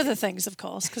 Among other things, of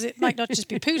course, because it might not just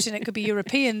be Putin, it could be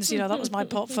Europeans. That was my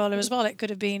portfolio as well. It could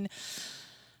have been,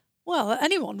 well,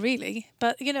 anyone really.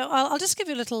 But, I'll just give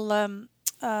you a little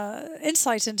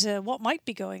insight into what might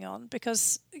be going on,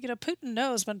 because, Putin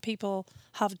knows when people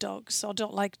have dogs or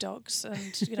don't like dogs,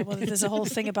 and, whether there's a whole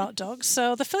thing about dogs.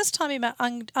 So the first time he met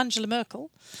Angela Merkel,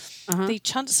 the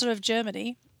Chancellor of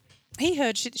Germany, he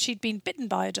heard she'd been bitten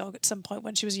by a dog at some point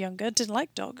when she was younger, didn't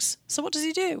like dogs. So what does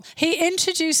he do? He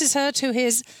introduces her to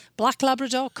his black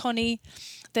Labrador, Connie.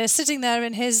 They're sitting there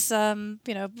in his,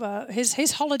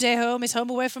 his holiday home, his home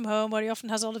away from home, where he often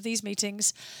has all of these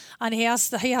meetings. And he has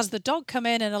the dog come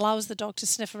in and allows the dog to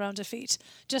sniff around her feet,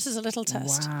 just as a little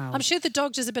test. Wow. I'm sure the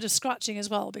dog does a bit of scratching as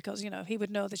well, because, he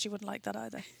would know that she wouldn't like that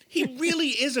either. He really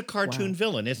is a cartoon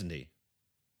villain, isn't he?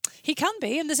 He can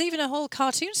be, and there's even a whole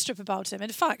cartoon strip about him. In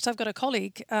fact, I've got a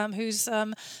colleague who's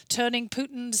turning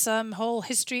Putin's whole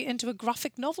history into a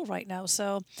graphic novel right now.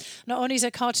 So not only is he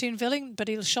a cartoon villain, but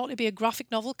he'll shortly be a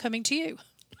graphic novel coming to you.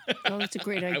 Oh, that's a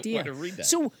great idea. I want to read that.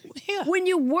 So when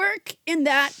you work in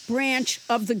that branch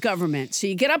of the government, so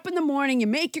you get up in the morning, you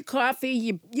make your coffee,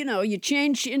 you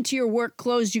change into your work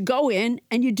clothes, you go in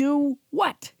and you do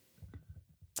what?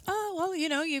 Oh, well,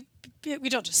 we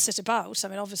don't just sit about. I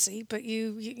mean, obviously, but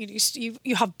you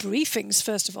have briefings.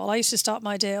 First of all, I used to start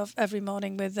my day off every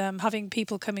morning with having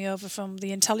people coming over from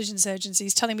the intelligence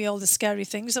agencies telling me all the scary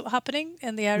things that were happening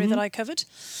in the area that I covered,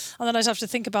 and then I'd have to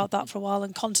think about that for a while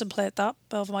and contemplate that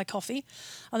over my coffee,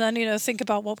 and then think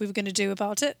about what we were going to do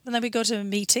about it, and then we go to a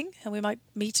meeting and we might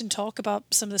meet and talk about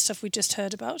some of the stuff we just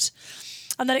heard about,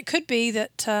 and then it could be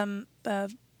that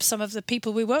some of the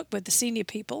people we work with, the senior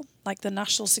people, like the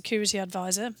National Security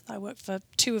Advisor. I worked for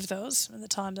 2 of those in the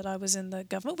time that I was in the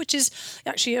government, which is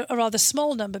actually a rather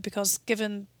small number, because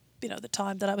given the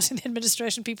time that I was in the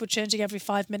administration, people were changing every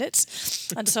 5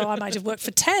 minutes. And so I might have worked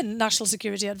for 10 national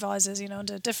security advisors,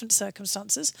 under different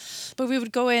circumstances. But we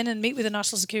would go in and meet with the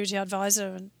National Security Advisor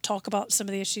and talk about some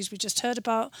of the issues we just heard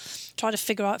about, try to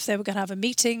figure out if they were going to have a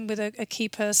meeting with a key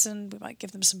person. We might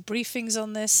give them some briefings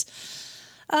on this.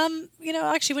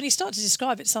 Actually, when you start to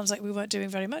describe it, it sounds like we weren't doing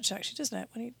very much, actually, doesn't it?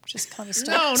 When you just kind of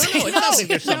start. No. It sounds like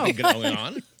there's something going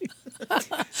on.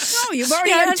 No, you've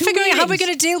already had 2 figuring out how we're meetings.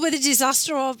 going to deal with a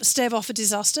disaster or stave off a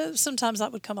disaster. Sometimes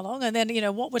that would come along. And then,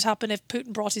 what would happen if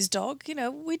Putin brought his dog?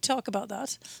 We'd talk about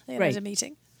that at a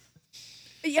meeting.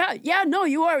 Yeah, no,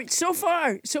 you are. So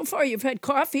far, you've had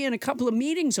coffee and a couple of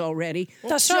meetings already.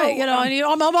 That's right.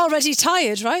 I'm already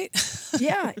tired, right?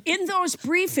 Yeah, in those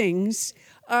briefings,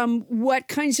 what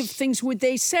kinds of things would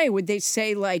they say? Would they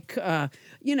say like,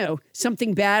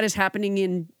 something bad is happening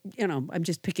in, I'm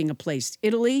just picking a place,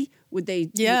 Italy? Would they?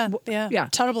 Yeah.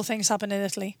 Terrible things happen in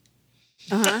Italy.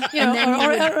 Uh-huh. And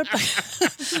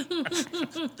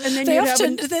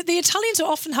then the Italians are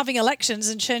often having elections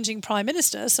and changing prime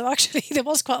minister. So actually, there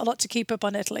was quite a lot to keep up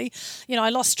on Italy. I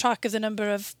lost track of the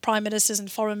number of prime ministers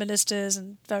and foreign ministers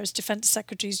and various defense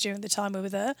secretaries during the time we were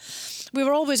there. We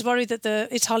were always worried that the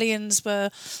Italians were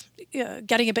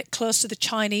getting a bit close to the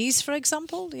Chinese, for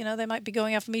example. They might be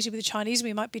going out for a meeting with the Chinese. And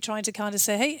we might be trying to kind of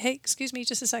say, hey, excuse me,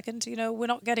 just a second. We're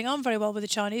not getting on very well with the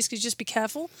Chinese. Could you just be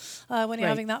careful when you're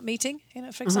having that meeting?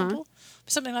 For example,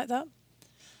 something like that.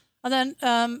 And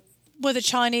then were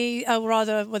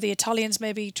the Italians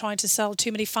maybe trying to sell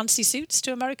too many fancy suits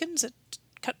to Americans at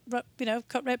cut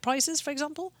rate prices, for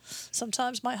example?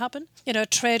 Sometimes might happen. A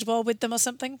trade war with them or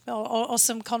something, or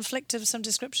some conflict of some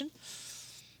description.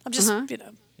 I'm just,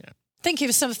 thinking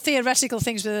of some theoretical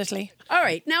things with Italy. All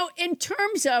right. Now, in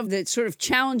terms of the sort of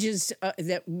challenges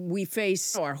that we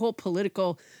face, our whole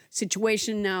political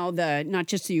situation now, not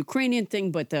just the Ukrainian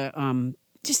thing, but the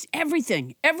just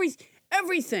everything,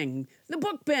 the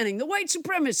book banning, the white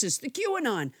supremacists, the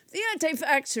QAnon, the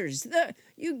anti-vaxxers,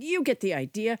 you get the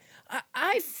idea.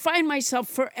 I find myself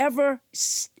forever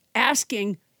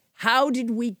asking, how did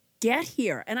we get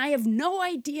here? And I have no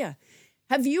idea.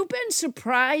 Have you been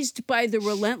surprised by the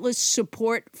relentless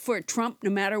support for Trump,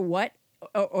 no matter what,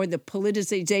 or the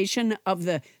politicization of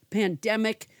the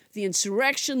pandemic, the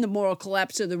insurrection, the moral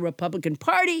collapse of the Republican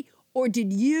Party, or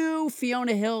did you,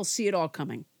 Fiona Hill, see it all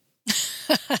coming?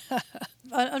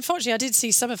 Unfortunately, I did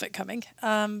see some of it coming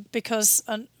because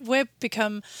we've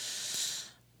become,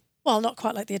 well, not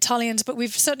quite like the Italians, but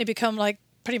we've certainly become like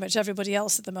pretty much everybody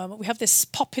else at the moment. We have this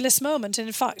populist moment. And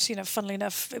in fact, funnily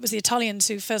enough, it was the Italians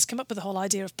who first came up with the whole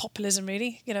idea of populism,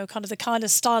 really, kind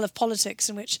of style of politics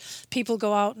in which people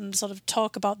go out and sort of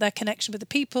talk about their connection with the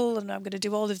people, and I'm going to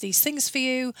do all of these things for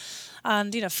you,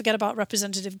 and, forget about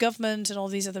representative government and all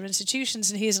these other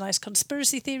institutions, and here's a nice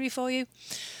conspiracy theory for you.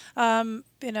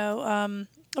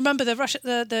 Remember,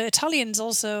 the Italians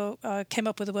also came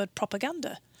up with the word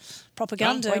propaganda.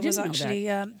 Propaganda I didn't was know actually,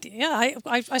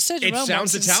 I stayed in It Rome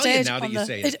sounds once and Italian stayed now that on you the-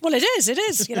 say it. Well, it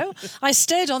is, you know. I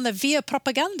stayed on the Via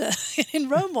Propaganda in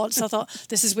Rome once. I thought,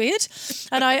 this is weird.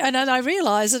 And then I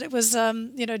realised that it was,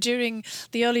 during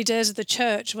the early days of the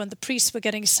church when the priests were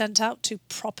getting sent out to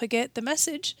propagate the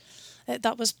message.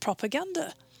 That was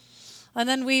propaganda. And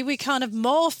then we kind of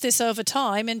morphed this over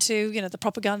time into, the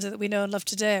propaganda that we know and love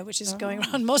today, which is going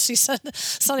around mostly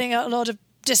selling out a lot of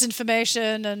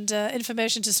disinformation and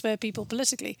information to sway people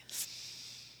politically.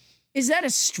 Is that a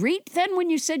street then when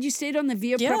you said you stayed on the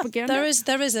Via Propaganda?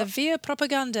 There is a Via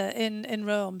Propaganda in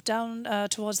Rome down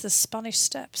towards the Spanish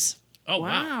Steps. Oh,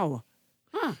 wow.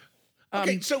 Huh.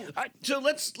 Okay, so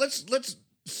let's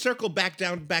circle back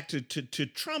to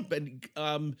Trump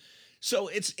and so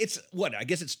it's what, I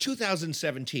guess it's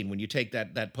 2017 when you take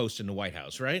that post in the White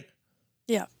House, right?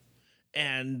 Yeah.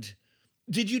 And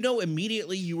did you know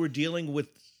immediately you were dealing with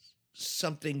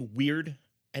something weird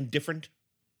and different?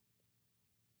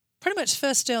 Pretty much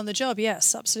first day on the job,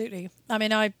 yes, absolutely. I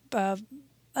mean, I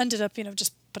ended up,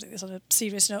 just putting this on a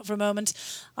serious note for a moment,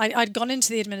 I'd gone into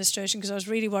the administration because I was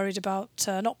really worried about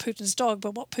not Putin's dog,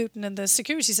 but what Putin and the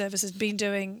security service has been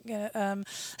doing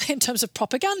in terms of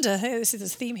propaganda. This is the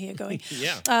theme here going.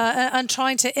 Yeah. And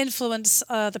trying to influence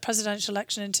the presidential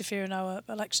election, interfere in our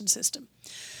election system.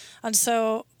 And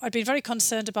so I'd been very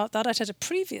concerned about that. I'd had a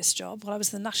previous job where I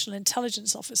was the National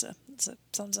Intelligence Officer. It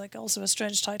sounds like also a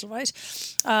strange title, right?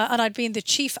 And I'd been the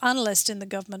chief analyst in the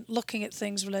government looking at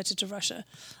things related to Russia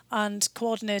and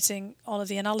coordinating all of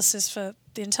the analysis for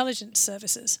the intelligence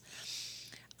services.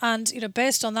 And,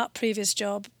 based on that previous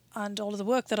job and all of the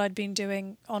work that I'd been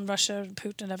doing on Russia and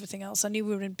Putin and everything else, I knew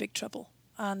we were in big trouble.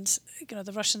 And,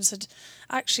 the Russians had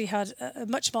actually had a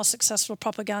much more successful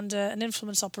propaganda and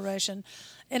influence operation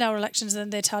in our elections than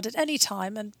they'd had at any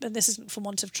time, and this isn't from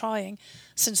want of trying,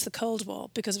 since the Cold War,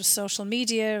 because of social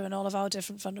media and all of our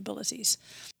different vulnerabilities.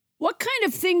 What kind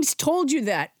of things told you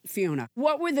that, Fiona?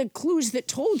 What were the clues that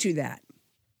told you that?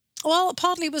 Well,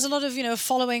 partly it was a lot of,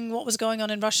 following what was going on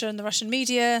in Russia and the Russian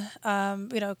media,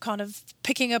 kind of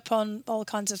picking up on all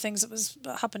kinds of things that was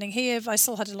happening here. I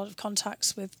still had a lot of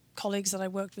contacts with colleagues that I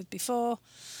worked with before,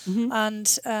 and,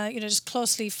 just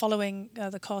closely following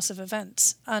the course of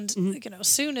events. And, as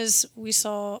soon as we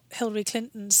saw Hillary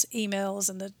Clinton's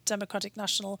emails and the Democratic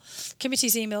National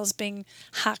Committee's emails being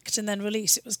hacked and then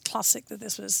released, it was classic that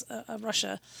this was a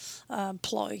Russia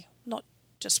ploy, not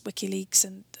just WikiLeaks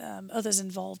and others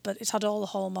involved, but it had all the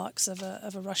hallmarks of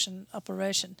a Russian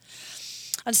operation.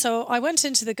 And so I went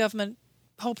into the government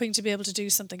hoping to be able to do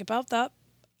something about that.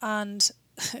 And,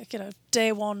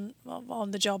 day one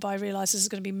on the job, I realised this is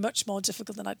going to be much more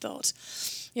difficult than I thought.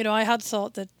 I had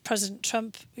thought that President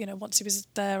Trump, once he was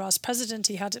there as president,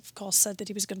 he had, of course, said that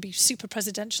he was going to be super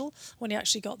presidential when he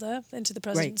actually got there into the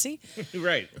presidency.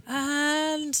 Right.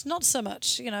 And not so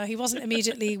much. He wasn't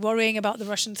immediately worrying about the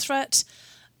Russian threat.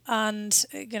 And,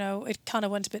 it kind of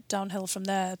went a bit downhill from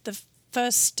there. The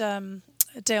first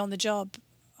day on the job,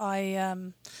 I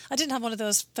didn't have one of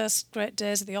those first great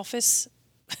days at the office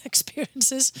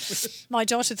experiences. My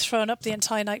daughter had thrown up the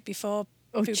entire night before,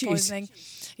 food poisoning.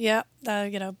 Yeah,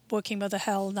 working mother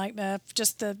hell, nightmare,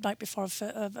 just the night before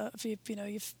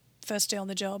your first day on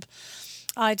the job.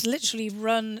 I'd literally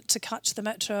run to catch the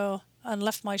metro and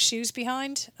left my shoes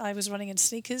behind. I was running in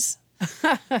sneakers.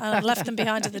 And I left them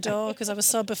behind at the door because I was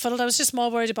so befuddled. I was just more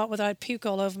worried about whether I'd puke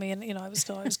all over me, and I was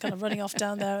kind of running off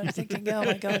down there and thinking, oh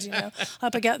my God, I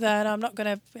hope I get there and I'm not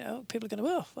going to, people are going to,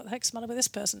 oh, what the heck's the matter with this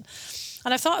person?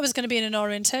 And I thought I was going to be in an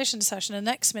orientation session, and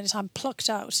next minute I'm plucked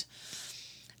out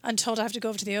and told I have to go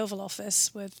over to the Oval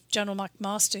Office with General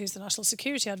McMaster, who's the National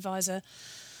Security Advisor,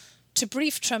 to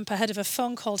brief Trump ahead of a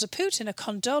phone call to Putin, a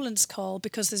condolence call,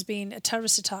 because there's been a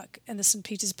terrorist attack in the St.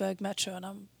 Petersburg metro. And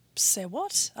I'm say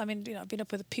what? I mean, I've been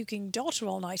up with a puking daughter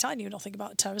all night. I knew nothing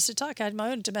about a terrorist attack. I had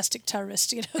my own domestic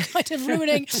terrorist, kind of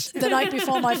ruining the night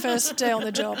before my first day on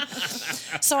the job.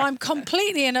 So I'm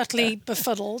completely and utterly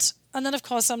befuddled. And then, of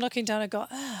course, I'm looking down and go,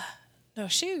 no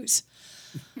shoes.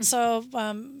 So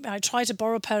I try to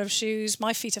borrow a pair of shoes.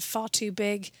 My feet are far too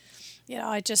big.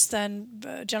 I just then,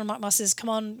 General McMaster says, come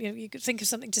on, you could think of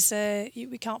something to say.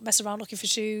 We can't mess around looking for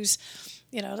shoes.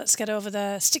 Let's get over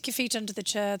there. Stick your feet under the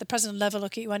chair. The president will never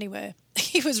look at you anyway.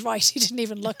 He was right. He didn't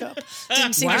even look up.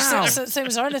 Didn't see the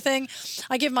symptoms or anything.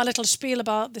 I give my little spiel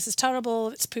about this is terrible.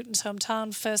 It's Putin's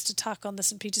hometown. First attack on the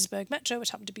St. Petersburg metro,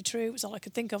 which happened to be true. It was all I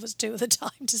could think of as two at the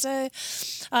time to say.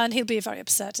 And he'll be very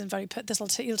upset and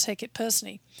he'll take it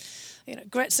personally.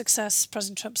 great success.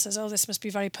 President Trump says, "Oh, this must be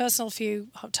very personal for you.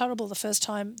 How terrible! The first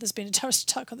time there's been a terrorist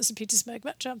attack on the St. Petersburg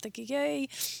Metro." I'm thinking, "Yay,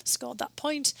 scored that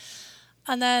point."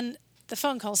 And then the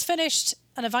phone call's finished,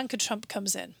 and Ivanka Trump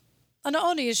comes in. And not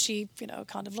only is she,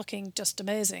 kind of looking just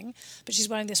amazing, but she's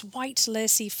wearing this white,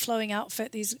 lacy, flowing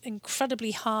outfit, these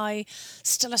incredibly high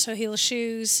stiletto heel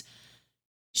shoes.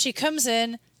 She comes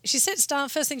in, she sits down,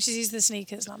 first thing she sees are the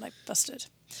sneakers, and I'm like, busted.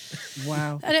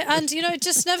 Wow. And it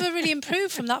just never really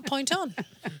improved from that point on.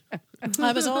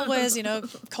 I was always,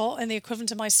 caught in the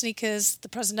equivalent of my sneakers. The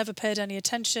president never paid any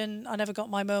attention. I never got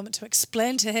my moment to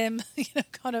explain to him,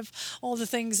 kind of all the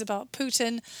things about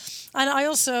Putin. And I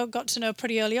also got to know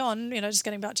pretty early on, just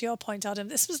getting back to your point, Adam,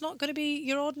 this was not going to be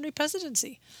your ordinary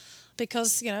presidency.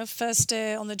 Because, first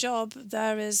day on the job,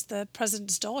 there is the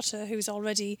president's daughter who's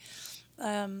already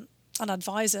an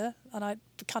advisor, and I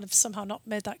kind of somehow not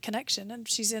made that connection. And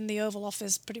she's in the Oval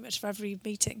Office pretty much for every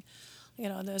meeting,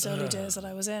 in those early days that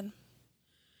I was in.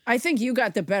 I think you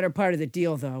got the better part of the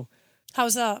deal, though.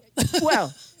 How's that?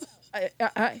 Well,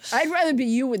 I'd rather be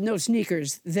you with no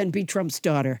sneakers than be Trump's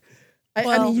daughter.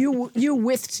 I mean, you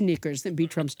with sneakers than be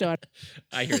Trump's daughter.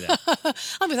 I hear that.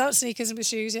 I'm without sneakers and with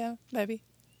shoes, yeah, maybe.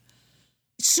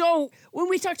 So when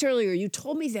we talked earlier, you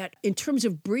told me that in terms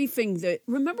of briefing,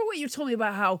 remember what you told me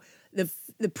about how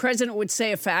the president would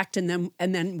say a fact and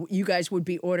then you guys would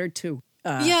be ordered to.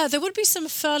 Yeah, there would be some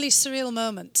fairly surreal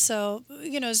moments. So,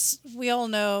 as we all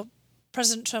know,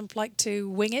 President Trump liked to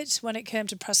wing it when it came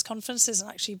to press conferences and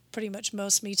actually pretty much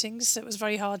most meetings. It was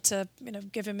very hard to,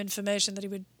 give him information that he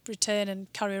would retain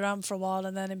and carry around for a while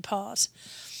and then impart.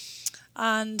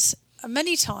 And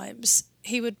many times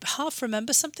he would half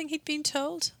remember something he'd been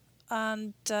told.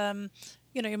 And,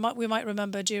 we might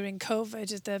remember during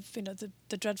COVID,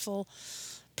 the dreadful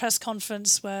press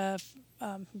conference where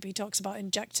he talks about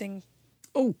injecting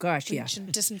bleach and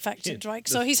disinfectant, right?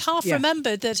 So he's half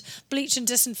remembered that bleach and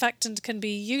disinfectant can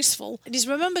be useful. And he's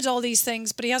remembered all these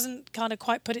things, but he hasn't kind of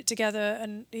quite put it together.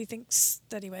 And he thinks,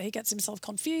 anyway, he gets himself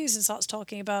confused and starts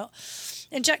talking about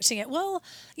injecting it. Well,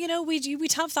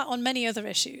 we'd have that on many other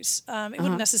issues. It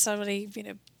wouldn't necessarily,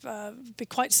 be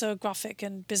quite so graphic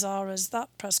and bizarre as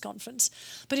that press conference.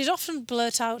 But he'd often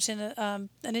blurt out in an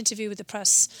interview with the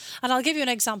press. And I'll give you an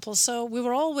example. So we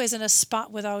were always in a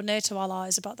spat with our NATO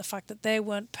allies about the fact that they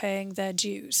weren't paying their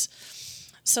dues.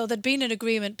 So there'd been an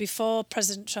agreement before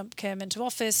President Trump came into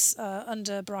office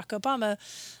under Barack Obama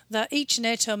that each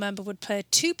NATO member would pay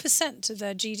 2% of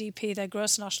their GDP, their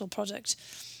gross national product,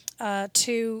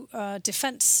 to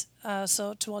defence,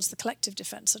 so towards the collective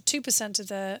defence. So 2% of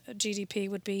their GDP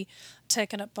would be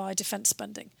taken up by defence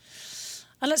spending.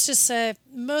 And let's just say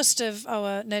most of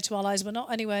our NATO allies were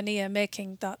not anywhere near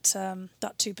making that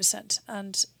 2%.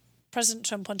 And President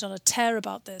Trump went on a tear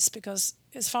about this because,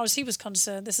 as far as he was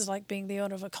concerned, this is like being the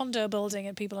owner of a condo building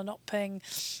and people are not paying,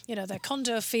 their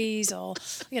condo fees, or,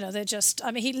 they're just,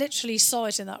 he literally saw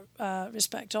it in that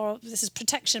respect, or this is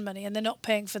protection money and they're not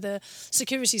paying for the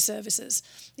security services,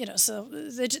 so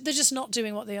they're just not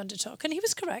doing what they undertook. And he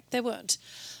was correct, they weren't.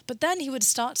 But then he would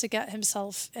start to get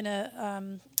himself in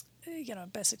a,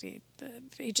 basically,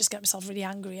 he'd just get himself really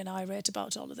angry and irate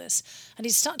about all of this. And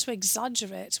he'd start to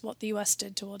exaggerate what the US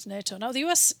did towards NATO. Now, the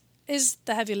US is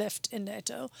the heavy lift in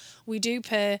NATO. We do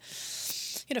pay,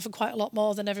 for quite a lot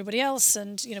more than everybody else,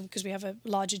 and, because we have a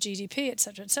larger GDP, et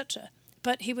cetera, et cetera.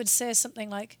 But he would say something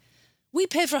like, we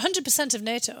pay for 100% of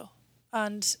NATO.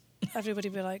 And everybody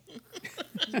would be like,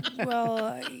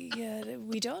 well, yeah,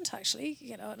 we don't actually.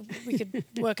 We could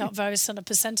work out various kind of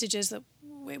percentages that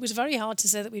it was very hard to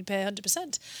say that we'd pay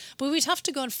 100%. But we'd have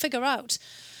to go and figure out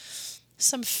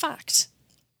some fact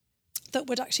that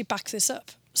would actually back this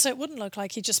up. So it wouldn't look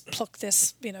like he just plucked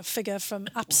this, figure from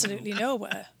absolutely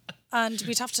nowhere. And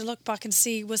we'd have to look back and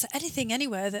see, was there anything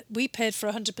anywhere that we paid for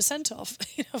 100% of?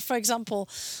 For example,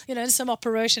 in some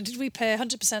operation, did we pay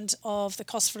 100% of the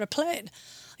cost for a plane?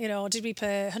 Or did we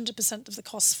pay 100% of the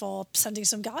costs for sending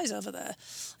some guys over there?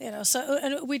 So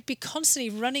and we'd be constantly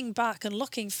running back and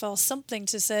looking for something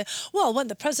to say, well, when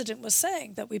the president was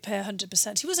saying that we pay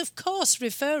 100%, he was, of course,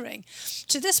 referring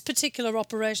to this particular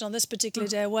operation on this particular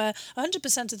day where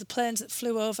 100% of the planes that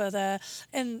flew over there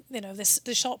in, this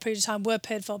short period of time were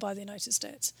paid for by the United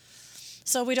States.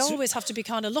 So we'd always have to be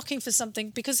kind of looking for something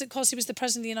because, of course, he was the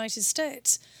president of the United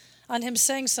States, and him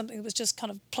saying something that was just kind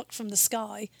of plucked from the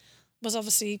sky was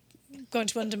obviously going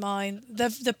to undermine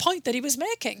the point that he was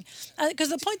making, because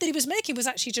the point that he was making was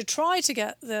actually to try to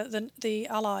get the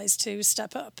allies to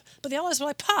step up, but the allies were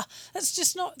like, that was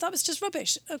just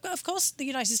rubbish. Of course the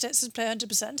United States doesn't pay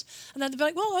 100%, and then they'd be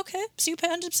like, well, okay, so you pay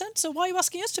 100%, so why are you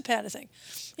asking us to pay anything?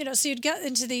 So you'd get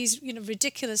into these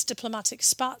ridiculous diplomatic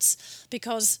spats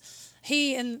because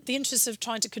he, in the interest of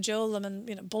trying to cajole them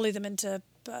and bully them into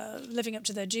living up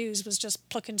to their dues, was just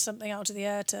plucking something out of the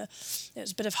air to, it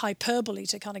was a bit of hyperbole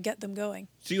to kind of get them going.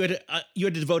 So you had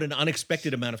to devote an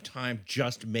unexpected amount of time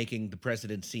just making the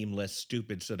president seem less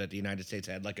stupid so that the United States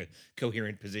had like a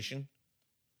coherent position?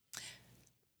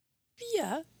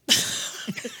 Yeah.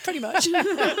 Pretty much. Not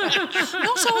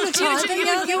all the time, but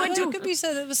yeah, there could be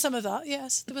said there was some of that,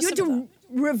 yes. There was some of that.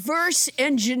 Reverse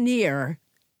engineer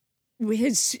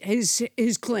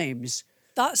his claims.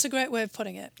 That's a great way of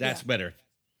putting it. That's better.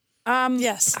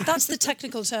 Yes, that's the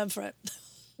technical term for it.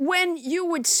 When you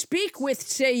would speak with,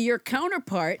 say, your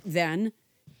counterpart then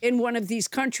in one of these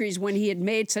countries when he had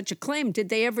made such a claim, did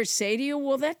they ever say to you,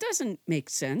 well, that doesn't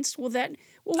make sense? Wait a minute,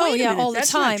 all the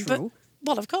that's time. not true.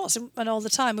 Well, of course, and all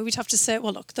the time. We'd have to say,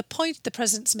 well, look, the point the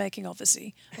president's making,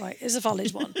 obviously, right, is a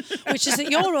valid one, which is that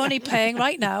you're only paying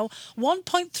right now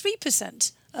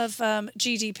 1.3% of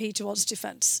GDP towards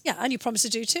defence. Yeah, and you promised to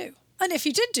do too. And if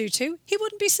you did do too, he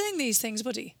wouldn't be saying these things,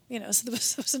 would he? So there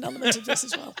was an element of this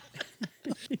as well.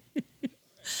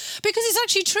 Because it's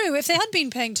actually true. If they had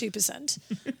been paying 2%,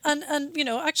 and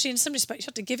actually in some respects you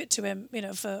had to give it to him,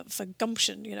 for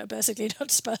gumption, basically,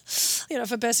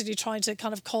 for basically trying to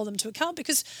kind of call them to account,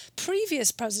 because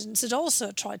previous presidents had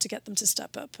also tried to get them to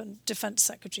step up, and defence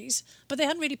secretaries, but they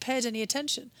hadn't really paid any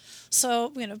attention.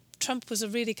 So, Trump was a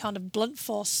really kind of blunt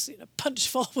force, punch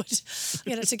forward,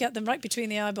 to get them right between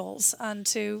the eyeballs and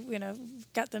to,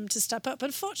 get them to step up.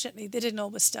 Unfortunately, they didn't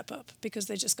always step up because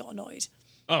they just got annoyed.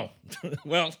 Oh,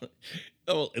 well,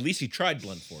 at least he tried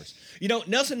blunt force.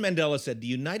 Nelson Mandela said the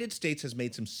United States has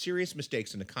made some serious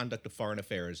mistakes in the conduct of foreign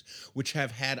affairs, which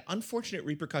have had unfortunate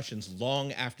repercussions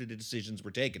long after the decisions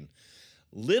were taken.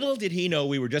 Little did he know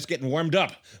we were just getting warmed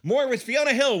up. More with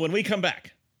Fiona Hill when we come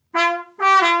back.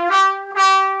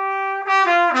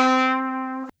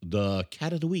 The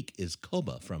cat of the week is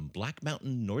Koba from Black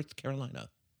Mountain, North Carolina.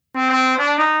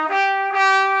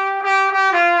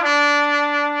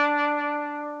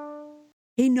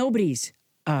 Hey, nobodies.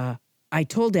 I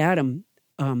told Adam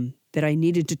that I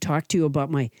needed to talk to you about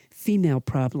my female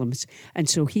problems, and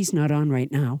so he's not on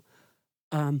right now.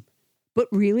 But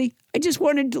really, I just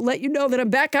wanted to let you know that I'm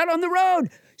back out on the road.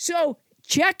 So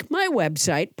check my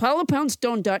website,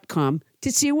 paulapoundstone.com,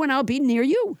 to see when I'll be near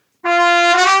you.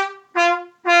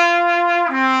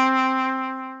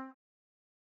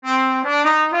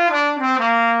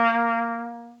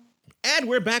 And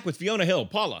we're back with Fiona Hill.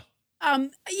 Paula.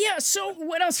 Yeah, so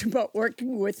what else about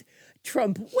working with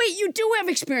Trump? Wait, you do have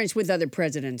experience with other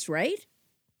presidents, right?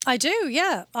 I do,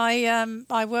 yeah.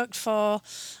 I worked for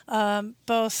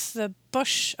both the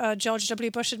George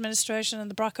W. Bush administration and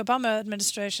the Barack Obama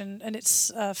administration in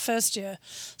its first year.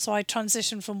 So I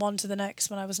transitioned from one to the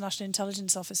next when I was National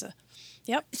Intelligence Officer.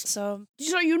 Yep, so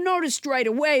you noticed right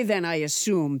away then, I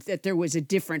assume, that there was a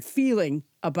different feeling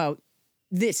about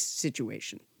this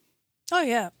situation. Oh,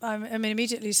 yeah. I mean,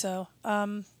 immediately so.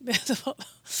 All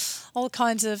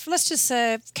kinds of, let's just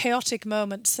say, chaotic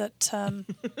moments that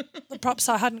perhaps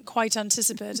I hadn't quite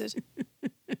anticipated.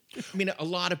 I mean, a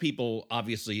lot of people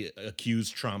obviously accuse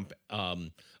Trump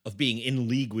of being in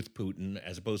league with Putin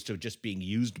as opposed to just being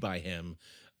used by him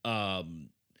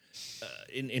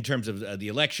in terms of the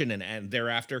election and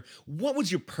thereafter. What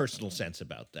was your personal sense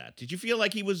about that? Did you feel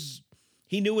like he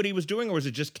knew what he was doing, or was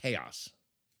it just chaos?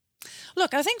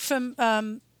 Look, I think from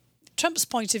Trump's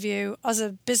point of view, as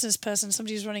a business person,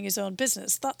 somebody who's running his own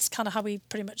business, that's kind of how he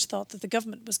pretty much thought that the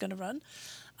government was going to run.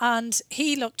 And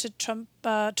he looked at Trump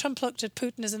looked at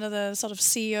Putin as another sort of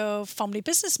CEO, family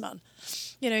businessman.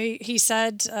 He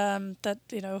said that,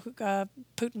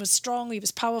 Putin was strong, he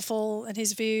was powerful in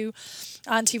his view,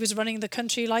 and he was running the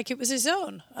country like it was his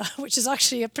own, which is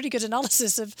actually a pretty good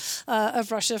analysis of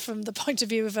Russia from the point of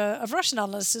view of a Russian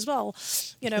analyst as well.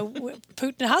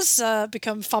 Putin has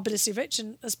become fabulously rich,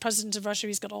 and as president of Russia,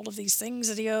 he's got all of these things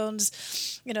that he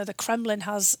owns. The Kremlin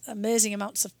has amazing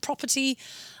amounts of property,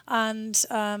 and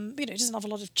he doesn't have a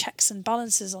lot of checks and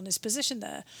balances on his position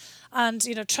there. And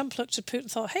Trump looked at Putin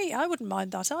and thought, hey, I wouldn't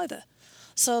mind that either.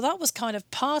 So that was kind of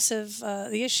part of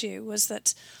the issue, was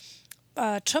that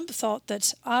Trump thought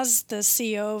that as the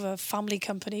CEO of a family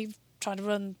company trying to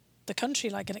run the country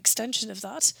like an extension of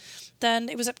that, then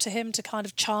it was up to him to kind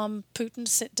of charm Putin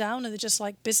to sit down, and they're just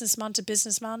like businessman to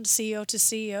businessman, CEO to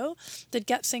CEO, they'd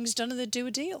get things done and they'd do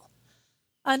a deal.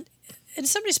 And in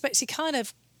some respects, he kind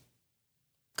of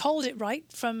called it right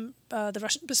from the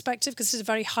Russian perspective, because it's a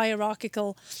very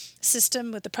hierarchical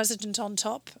system with the president on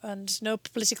top and no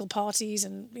political parties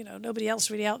and, you know, nobody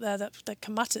else really out there that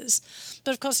matters.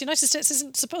 But of course, the United States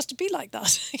isn't supposed to be like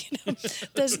that. You know,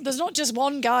 there's not just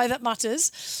one guy that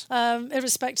matters,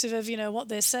 irrespective of, you know, what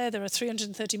they say. There are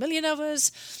 330 million of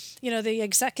us. You know, the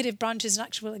executive branch is an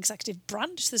actual executive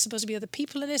branch. There's supposed to be other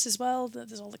people in it as well.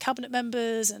 There's all the cabinet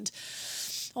members and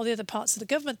all the other parts of the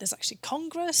government. There's actually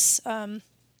Congress.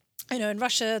 You know, in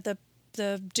Russia,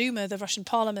 the Duma, the Russian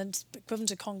parliament, equivalent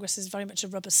to Congress, is very much a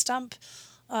rubber stamp.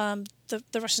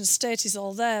 The Russian state is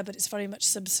all there, but it's very much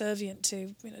subservient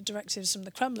to, you know, directives from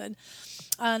the Kremlin.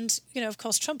 And, you know, of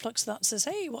course, Trump looks at that and says,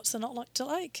 hey, what's there not like to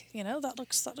like? You know, that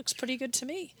looks pretty good to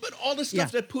me. But all the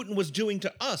stuff that Putin was doing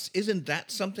to us, isn't that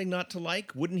something not to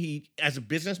like? Wouldn't he, as a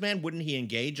businessman, wouldn't he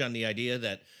engage on the idea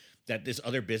that this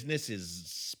other business is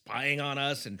spying on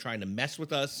us and trying to mess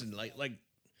with us and like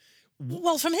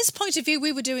Well, from his point of view,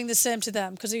 we were doing the same to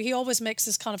them, because he always makes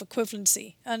this kind of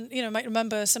equivalency. And, you know, you might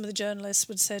remember some of the journalists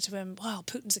would say to him, wow,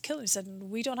 Putin's a killer. He said,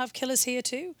 we don't have killers here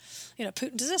too. You know,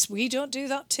 Putin does this, we don't do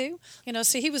that too. You know,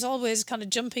 so he was always kind of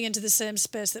jumping into the same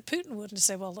space that Putin would and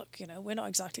say, well, look, you know, we're not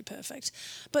exactly perfect.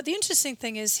 But the interesting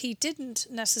thing is he didn't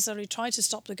necessarily try to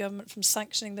stop the government from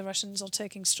sanctioning the Russians or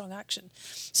taking strong action.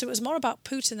 So it was more about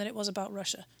Putin than it was about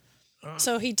Russia.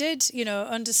 So he did, you know,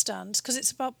 understand, because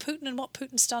it's about Putin and what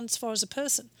Putin stands for as a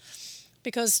person.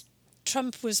 Because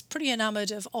Trump was pretty enamoured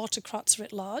of autocrats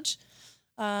writ large.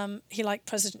 He liked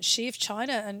President Xi of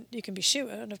China, and you can be sure,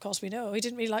 and of course we know, he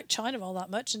didn't really like China all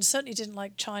that much, and certainly didn't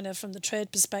like China from the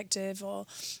trade perspective or,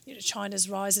 you know, China's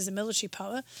rise as a military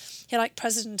power. He liked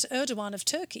President Erdogan of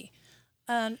Turkey.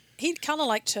 And he kind of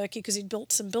liked Turkey because he'd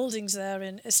built some buildings there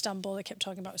in Istanbul. They kept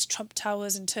talking about his Trump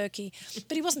Towers in Turkey.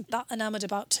 But he wasn't that enamoured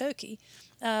about Turkey.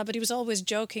 But he was always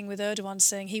joking with Erdogan,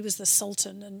 saying he was the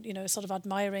Sultan and, you know, sort of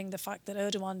admiring the fact that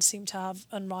Erdogan seemed to have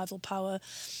unrivaled power.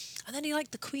 And then he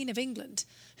liked the Queen of England,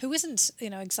 who isn't, you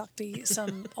know, exactly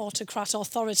some autocrat,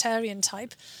 authoritarian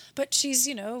type. But she's,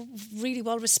 you know, really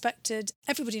well respected.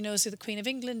 Everybody knows who the Queen of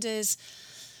England is.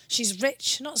 She's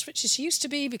rich, not as rich as she used to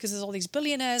be because there's all these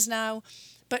billionaires now,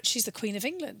 but she's the Queen of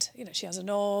England. You know, she has an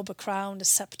orb, a crown, a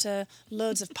sceptre,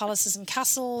 loads of palaces and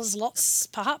castles, lots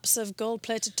perhaps of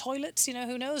gold-plated toilets, you know,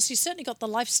 who knows? She's certainly got the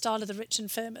lifestyle of the rich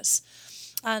and famous.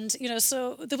 And, you know,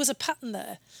 so there was a pattern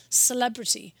there.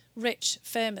 Celebrity, rich,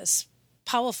 famous,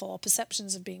 powerful,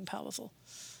 perceptions of being powerful.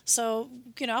 So,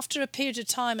 you know, after a period of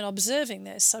time and observing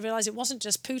this, I realised it wasn't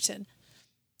just Putin,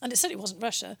 and it certainly wasn't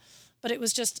Russia, but it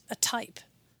was just a type.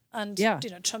 And, you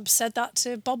know, Trump said that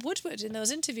to Bob Woodward in those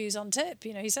interviews on tape.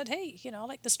 You know, he said, hey, you know, I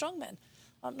like the strong men.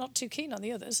 I'm not too keen on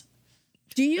the others.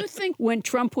 Do you think when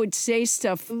Trump would say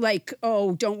stuff like,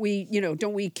 oh, don't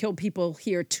we kill people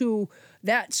here too,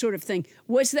 that sort of thing,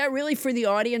 was that really for the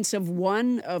audience of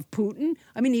Putin?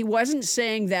 I mean, he wasn't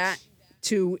saying that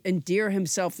to endear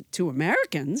himself to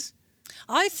Americans.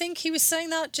 I think he was saying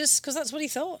that just because that's what he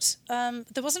thought.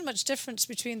 There wasn't much difference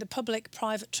between the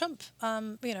public-private Trump.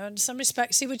 You know, in some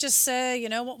respects, he would just say, you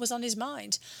know, what was on his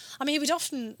mind. I mean, he would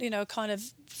often, you know, kind of,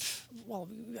 well,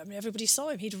 I mean, everybody saw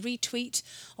him. He'd retweet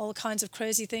all kinds of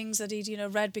crazy things that he'd, you know,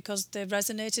 read because they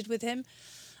resonated with him.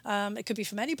 It could be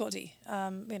from anybody,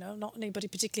 you know, not anybody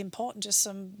particularly important, just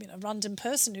some, you know, random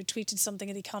person who tweeted something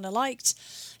that he kind of liked.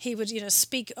 He would, you know,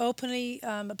 speak openly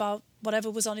about whatever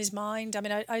was on his mind. I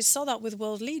mean, I saw that with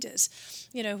world leaders.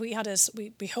 You know, we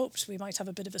hoped we might have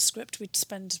a bit of a script. We'd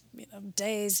spend, you know,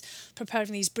 days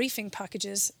preparing these briefing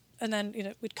packages. And then, you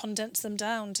know, we'd condense them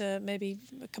down to maybe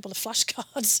a couple of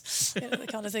flashcards, you know, the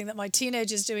kind of thing that my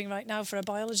teenager's doing right now for a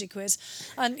biology quiz.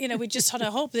 And, you know, we just had a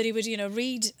hope that he would, you know,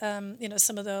 read, you know,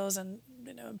 some of those and,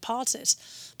 you know, impart it.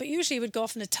 But usually he would go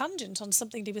off on a tangent on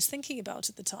something he was thinking about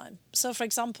at the time. So, for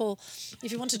example,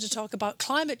 if you wanted to talk about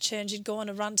climate change, you'd go on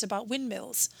a rant about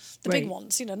windmills, the big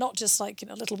ones, you know, not just like, you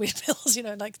know, little windmills, you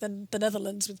know, like the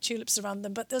Netherlands with tulips around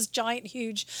them, but those giant,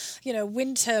 huge, you know,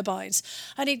 wind turbines.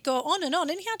 And he'd go on,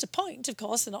 and he had a point, of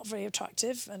course, they're not very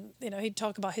attractive. And, you know, he'd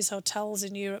talk about his hotels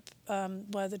in Europe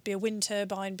where there'd be a wind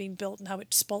turbine being built and how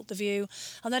it spoilt the view.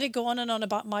 And then he'd go on and on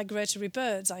about migratory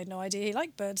birds. I had no idea he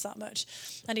liked birds that much.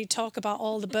 And he'd talk about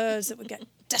all the birds that would get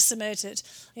decimated,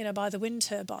 you know, by the wind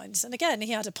turbines. And again,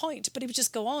 he had a point, but he would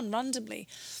just go on randomly.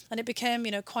 And it became,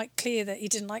 you know, quite clear that he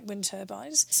didn't like wind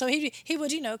turbines. So he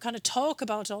would, you know, kind of talk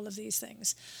about all of these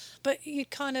things. But you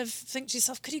kind of think to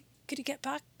yourself, could could he get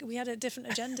back? We had a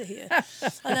different agenda here.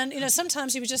 And then,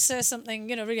 sometimes he would just say something,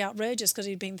 really outrageous because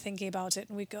he'd been thinking about it.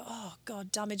 And we'd go, oh, God,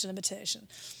 damage limitation.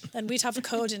 And we'd have a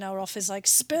code in our office like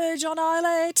spurge on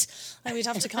islate. And we'd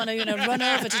have to kind of, run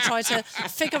over to try to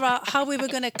figure out how we were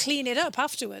going to clean it up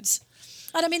afterwards.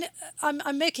 And I mean,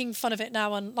 I'm making fun of it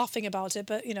now and laughing about it,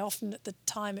 but, often at the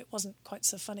time it wasn't quite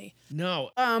so funny.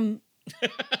 No.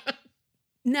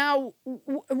 Now,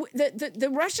 the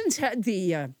Russians had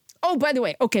the... oh, by the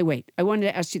way, okay, wait. I wanted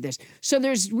to ask you this. So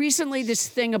there's recently this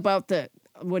thing about the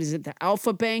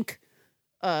Alpha Bank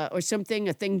or something.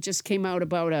 A thing just came out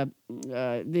about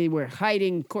they were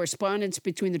hiding correspondence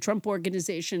between the Trump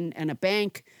organization and a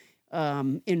bank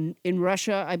in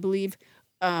Russia, I believe.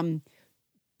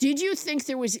 Did you think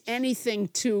there was anything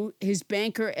to his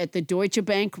banker at the Deutsche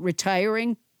Bank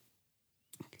retiring?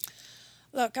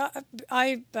 Look,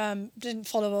 I didn't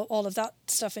follow all of that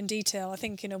stuff in detail. I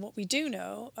think, what we do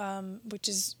know, which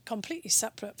is completely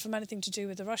separate from anything to do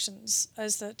with the Russians,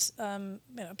 is that,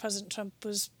 President Trump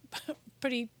was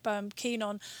pretty keen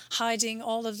on hiding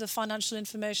all of the financial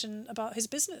information about his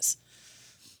business.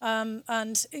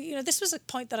 And, this was a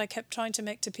point that I kept trying to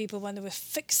make to people when they were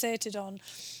fixated on,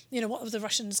 what have the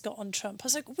Russians got on Trump? I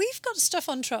was like, we've got stuff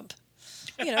on Trump.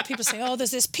 People saying, oh,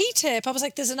 there's this P-tape. I was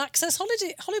like, there's an Access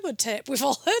Hollywood tape. We've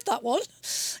all heard that one,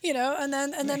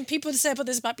 and then people would say, but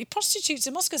there might be prostitutes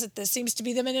in Moscow. I said, there seems to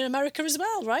be them in America as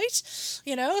well, right?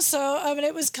 So, I mean,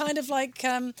 it was kind of like,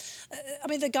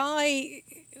 the guy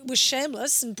was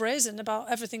shameless and brazen about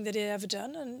everything that he'd ever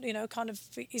done. And,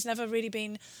 he's never really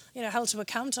been, held to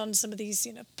account on some of these,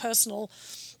 personal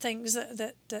things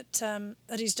that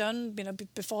he's done,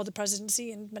 before the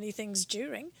presidency and many things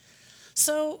during.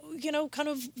 So, kind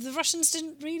of the Russians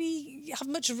didn't really have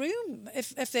much room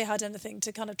if they had anything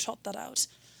to kind of trot that out.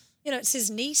 It's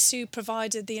his niece who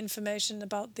provided the information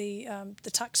about the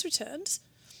tax returns.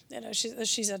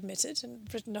 She's admitted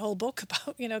and written a whole book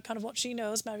about, kind of what she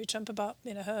knows, Mary Trump, about,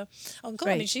 her uncle.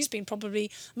 Right. I mean, she's been probably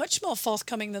much more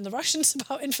forthcoming than the Russians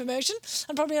about information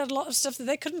and probably had a lot of stuff that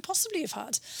they couldn't possibly have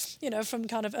had, from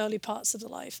kind of early parts of the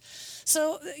life.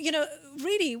 So,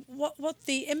 really what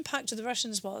the impact of the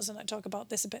Russians was, and I talk about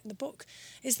this a bit in the book,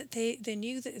 is that they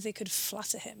knew that they could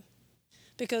flatter him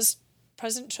because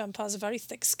President Trump has a very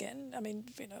thick skin. I mean,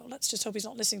 let's just hope he's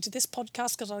not listening to this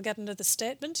podcast because I'll get another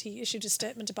statement. He issued a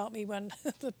statement about me when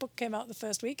the book came out the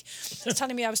first week,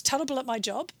 telling me I was terrible at my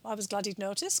job. I was glad he'd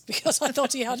noticed because I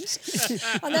thought he hadn't.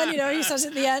 And then, he says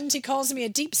at the end, he calls me a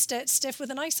deep state stiff with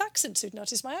a nice accent who'd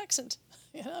noticed my accent.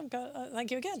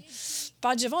 Thank you again.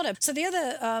 Badge of honour. So the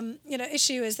other,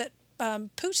 issue is that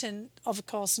Putin, of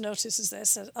course, notices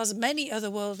this, as many other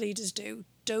world leaders do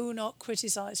not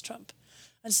criticise Trump.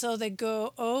 And so they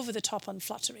go over the top on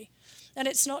flattery. And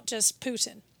it's not just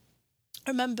Putin. I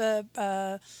remember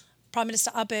Prime Minister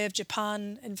Abe of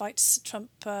Japan invites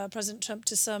President Trump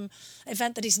to some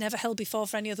event that he's never held before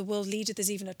for any other world leader. There's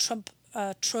even a Trump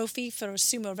trophy for a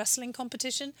sumo wrestling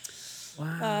competition.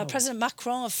 Wow. President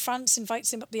Macron of France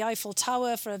invites him up the Eiffel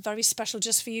Tower for a very special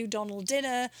Just For You Donald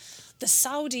dinner. The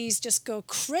Saudis just go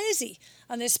crazy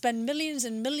and they spend millions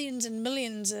and millions and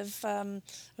millions of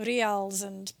rials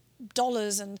and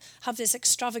dollars and have this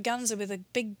extravaganza with a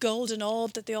big golden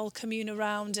orb that they all commune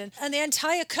around and the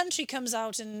entire country comes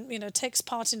out and takes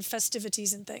part in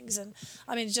festivities and things. And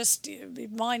I mean, just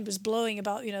mind was blowing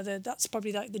about that's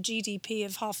probably like the GDP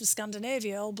of half of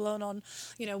Scandinavia all blown on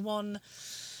one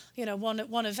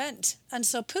event. And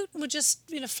so Putin would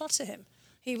just flatter him.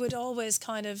 He would always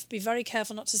kind of be very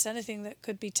careful not to say anything that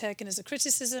could be taken as a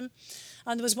criticism.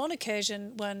 And there was one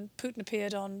occasion when Putin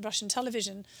appeared on Russian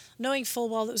television, knowing full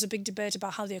well there was a big debate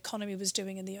about how the economy was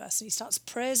doing in the US. And he starts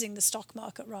praising the stock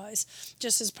market rise,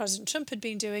 just as President Trump had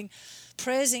been doing,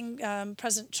 praising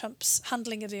President Trump's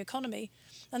handling of the economy.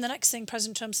 And the next thing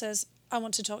President Trump says, I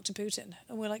want to talk to Putin.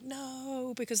 And we're like,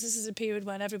 no, because this is a period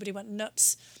when everybody went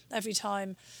nuts every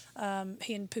time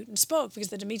he and Putin spoke, because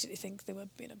they'd immediately think they were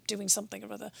doing something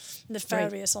or other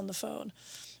nefarious on the phone.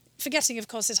 Forgetting, of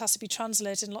course, it has to be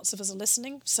translated and lots of us are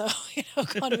listening. So,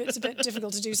 kind of it's a bit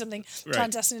difficult to do something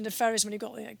clandestine and nefarious when you've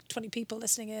got 20 people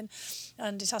listening in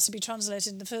and it has to be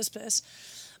translated in the first place.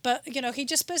 But, he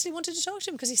just basically wanted to talk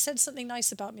to him because he said something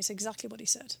nice about me. It's exactly what he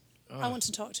said. I want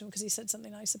to talk to him because he said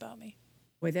something nice about me.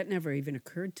 Boy, that never even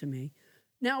occurred to me.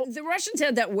 Now, the Russians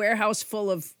had that warehouse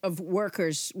full of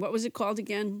workers. What was it called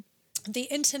again? The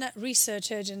Internet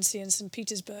Research Agency in St.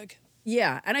 Petersburg.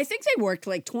 Yeah, and I think they worked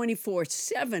like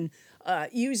 24/7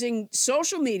 using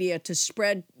social media to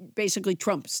spread basically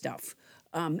Trump stuff.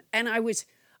 And I was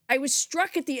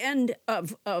struck at the end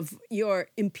of your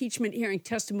impeachment hearing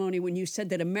testimony when you said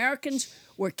that Americans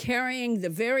were carrying the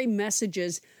very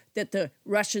messages that the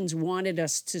Russians wanted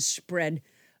us to spread.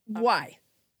 Why?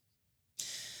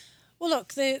 Well,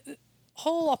 look, the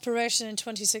whole operation in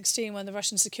 2016, when the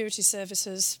Russian security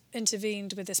services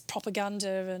intervened with this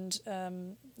propaganda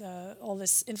and all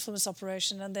this influence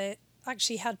operation, and they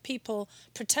actually had people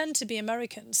pretend to be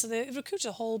Americans. So they recruited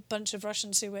a whole bunch of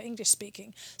Russians who were English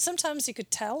speaking. Sometimes you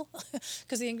could tell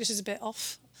because the English is a bit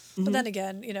off. But then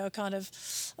again, kind of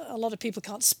a lot of people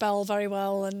can't spell very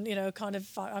well, and kind of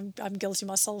I'm guilty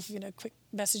myself, quick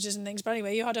messages and things. But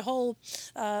anyway, you had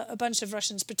a bunch of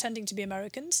Russians pretending to be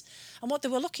Americans, and what they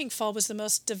were looking for was the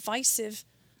most divisive,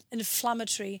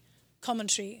 inflammatory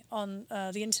commentary on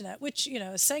the internet, which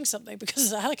is saying something, because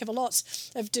there's a heck of a lot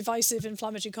of divisive,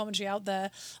 inflammatory commentary out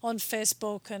there on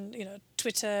Facebook and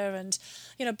Twitter, and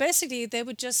basically they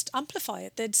would just amplify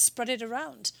it. They'd spread it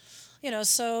around.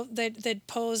 So they'd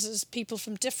pose as people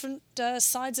from different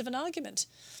sides of an argument.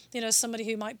 Somebody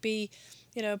who might be,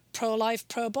 pro-life,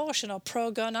 pro-abortion, or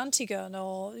pro-gun, anti-gun,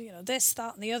 or, this,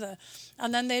 that, and the other.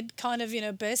 And then they'd kind of,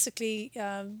 basically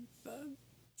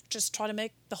just try to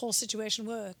make the whole situation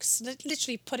work.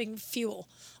 Literally putting fuel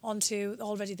onto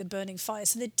already the burning fire.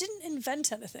 So they didn't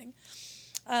invent anything.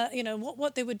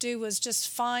 What they would do was just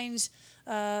find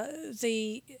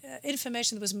the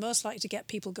information that was most likely to get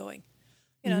people going.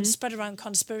 And spread around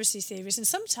conspiracy theories. And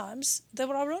sometimes there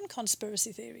were our own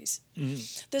conspiracy theories.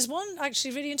 There's one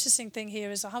actually really interesting thing here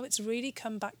is how it's really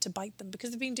come back to bite them, because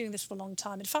they've been doing this for a long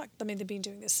time. In fact, they've been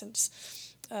doing this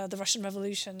since the Russian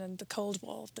Revolution and the Cold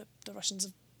War. The Russians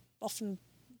have often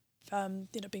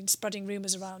been spreading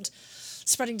rumours around,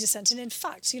 spreading dissent. And in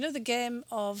fact, the game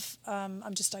of,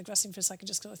 I'm just digressing for a second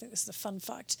just because I think this is a fun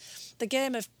fact, the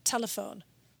game of telephone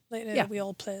that we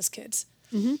all play as kids.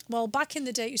 Well, back in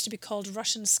the day, it used to be called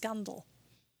Russian Scandal,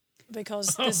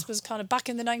 because this was kind of back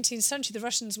in the 19th century. The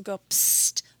Russians would go,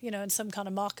 psst, in some kind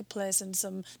of marketplace in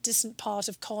some distant part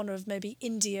of corner of maybe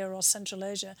India or Central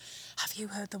Asia. Have you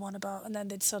heard the one about? And then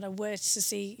they'd sort of wait to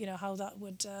see, how that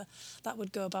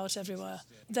would go about everywhere.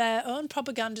 Their own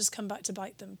propaganda's come back to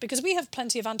bite them, because we have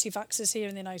plenty of anti-vaxxers here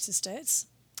in the United States,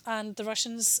 and the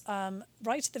Russians,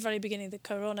 right at the very beginning of the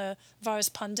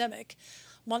coronavirus pandemic,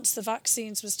 once the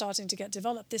vaccines were starting to get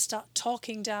developed, they start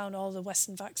talking down all the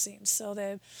Western vaccines. So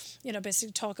they,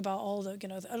 basically talk about all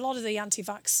the, a lot of the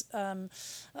anti-vax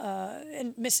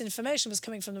misinformation was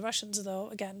coming from the Russians, though,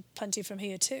 again, plenty from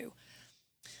here too.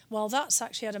 Well, that's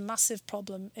actually had a massive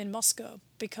problem in Moscow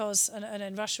and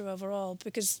in Russia overall,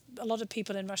 because a lot of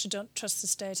people in Russia don't trust the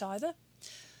state either.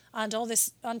 And all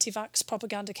this anti-vax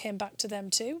propaganda came back to them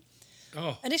too.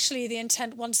 Oh. Initially, the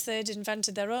intent, once they'd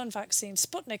invented their own vaccine,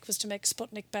 Sputnik, was to make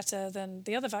Sputnik better than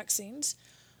the other vaccines.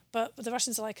 But the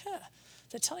Russians are like,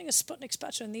 they're telling us Sputnik's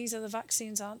better and these other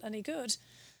vaccines aren't any good.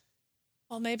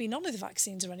 Well, maybe none of the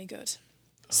vaccines are any good.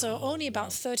 So only about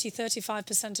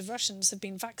 35% of Russians have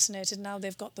been vaccinated. Now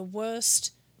they've got the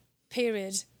worst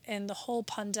period in the whole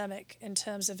pandemic in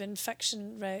terms of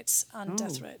infection rates and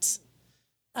death rates.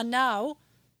 And now,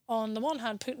 on the one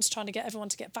hand, Putin's trying to get everyone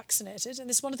to get vaccinated, and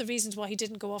it's one of the reasons why he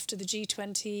didn't go off to the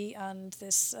G20 and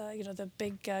this, the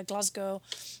big Glasgow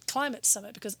climate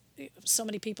summit, because so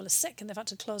many people are sick and they've had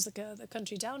to close the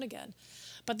country down again.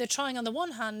 But they're trying, on the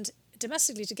one hand,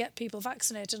 domestically to get people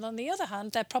vaccinated, and on the other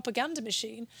hand, their propaganda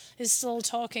machine is still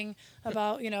talking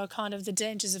about, kind of the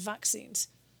dangers of vaccines.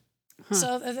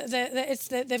 So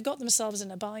they've got themselves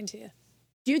in a bind here.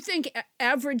 Do you think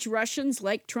average Russians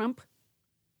like Trump?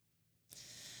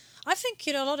 I think,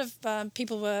 a lot of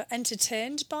people were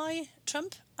entertained by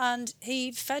Trump, and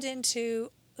he fed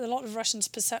into a lot of Russians'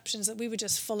 perceptions that we were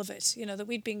just full of it, that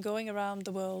we'd been going around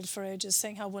the world for ages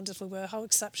saying how wonderful we were, how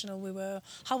exceptional we were,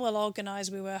 how well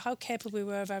organised we were, how capable we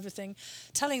were of everything,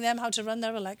 telling them how to run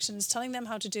their elections, telling them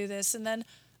how to do this, and then,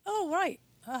 oh, right,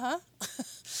 I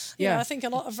think a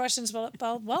lot of Russians were,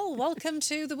 well, welcome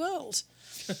to the world.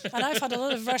 And I've had a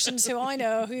lot of Russians who I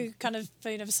know who kind of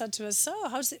said to us, so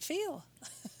how does it feel?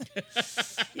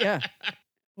 Yeah.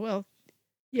 Well,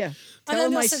 yeah. And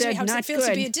then I said to me, how does it feel good.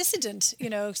 to be a dissident?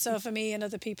 So for me and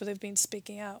other people who've been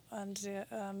speaking out, and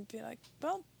be like,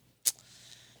 well,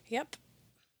 yep.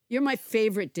 You're my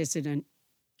favorite dissident.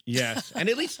 Yes, and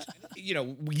at least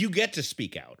you get to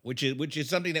speak out, which is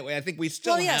something that I think we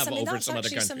still have over some other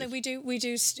countries. Something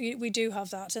we do have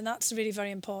that, and that's really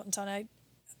very important.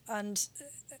 And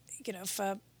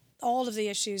for all of the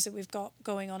issues that we've got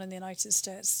going on in the United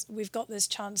States, we've got this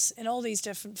chance in all these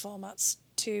different formats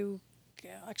to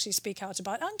actually speak out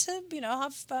about, and to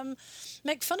have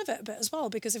make fun of it a bit as well.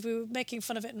 Because if we were making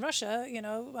fun of it in Russia,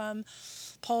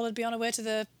 Paul would be on our way to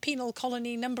the penal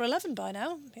colony number 11 by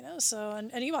now. So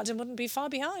and you, Adam, wouldn't be far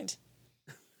behind.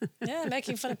 Yeah,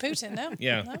 making fun of Putin now.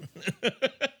 Yeah. No?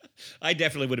 I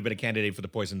definitely would have been a candidate for the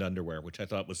poisoned underwear, which I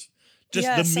thought was just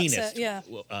Yes, the that's meanest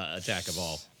it, attack of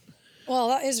all. Well,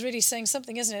 that is really saying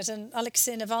something, isn't it? And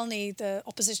Alexei Navalny, the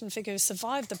opposition figure who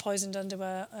survived the poisoned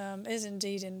underwear, is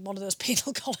indeed in one of those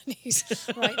penal colonies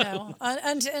right now.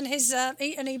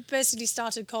 And he basically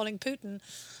started calling Putin,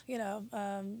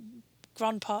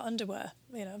 grandpa underwear,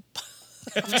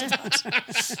 after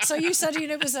that. So you said,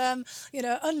 it was,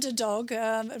 underdog.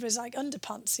 It was like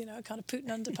underpants, kind of Putin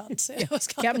underpants. It was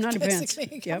kind Captain of Underpants.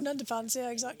 basically Yep. Captain Underpants. Yeah,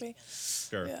 exactly.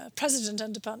 Sure. Yeah, President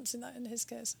Underpants in his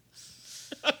case.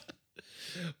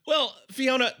 Well,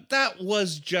 Fiona, that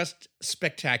was just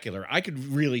spectacular. I could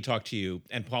really talk to you,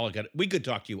 and Paula, we could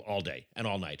talk to you all day and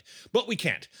all night, but we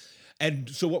can't. And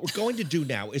so what we're going to do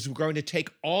now is we're going to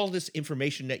take all this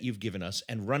information that you've given us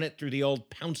and run it through the old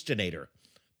Pouncedonator.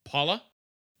 Paula?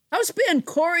 How's been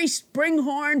Corey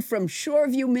Springhorn from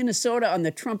Shoreview, Minnesota on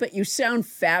the trumpet? You sound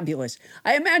fabulous.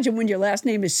 I imagine when your last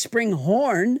name is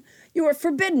Springhorn, you are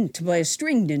forbidden to play a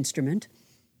stringed instrument.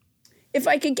 If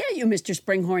I could get you, Mr.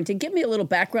 Springhorn, to give me a little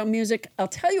background music, I'll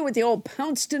tell you what the old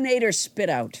Pouncedonator spit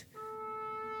out.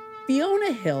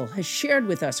 Fiona Hill has shared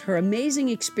with us her amazing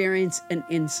experience and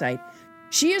insight.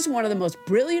 She is one of the most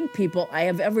brilliant people I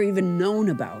have ever even known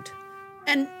about.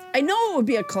 And I know it would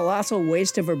be a colossal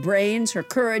waste of her brains, her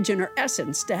courage, and her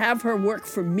essence to have her work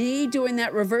for me doing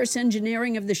that reverse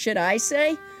engineering of the shit I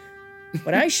say,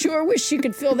 but I sure wish she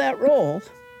could fill that role.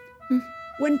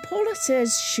 When Paula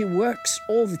says she works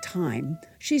all the time,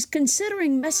 she's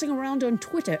considering messing around on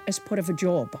Twitter as part of a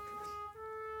job.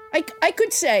 I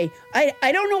could say,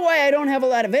 I don't know why I don't have a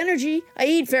lot of energy. I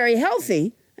eat very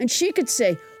healthy. And she could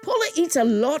say, Paula eats a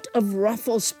lot of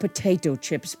Ruffles potato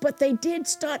chips, but they did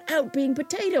start out being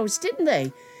potatoes, didn't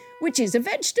they? Which is a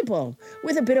vegetable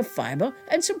with a bit of fiber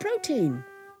and some protein.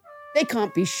 They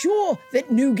can't be sure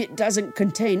that nougat doesn't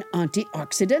contain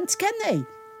antioxidants, can they?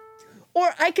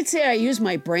 Or I could say I use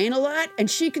my brain a lot, and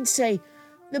she could say,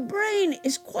 the brain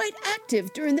is quite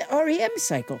active during the REM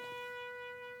cycle.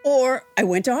 Or I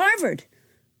went to Harvard.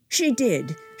 She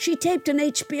did. She taped an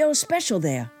HBO special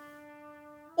there.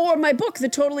 Or my book, The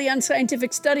Totally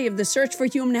Unscientific Study of the Search for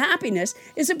Human Happiness,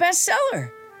 is a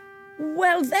bestseller.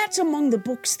 Well, that's among the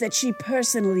books that she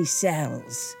personally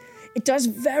sells. It does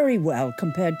very well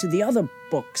compared to the other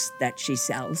books that she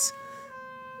sells.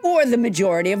 Or the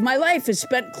majority of my life is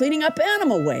spent cleaning up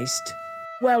animal waste.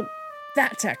 Well,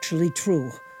 that's actually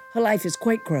true. Her life is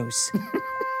quite gross.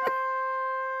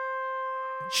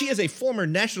 She is a former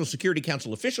National Security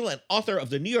Council official and author of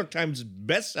the New York Times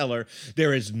bestseller,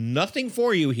 There Is Nothing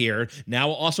For You Here, now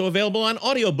also available on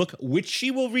audiobook, which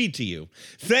she will read to you.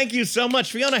 Thank you so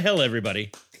much, Fiona Hill,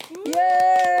 everybody. Yay!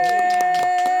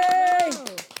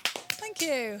 Thank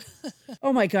you.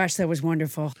 Oh my gosh, that was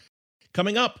wonderful.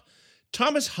 Coming up,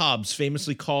 Thomas Hobbes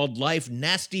famously called life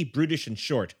nasty, brutish, and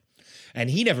short. And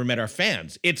he never met our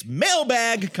fans. It's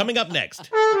Mailbag coming up next.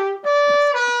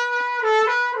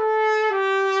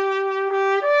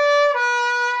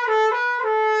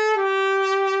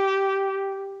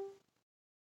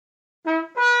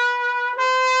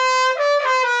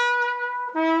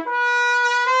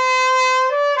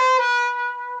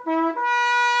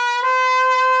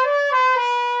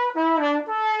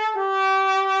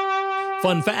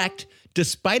 Fun fact,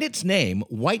 despite its name,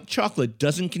 white chocolate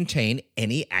doesn't contain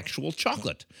any actual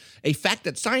chocolate. A fact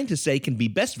that scientists say can be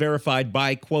best verified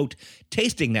by, quote,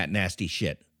 tasting that nasty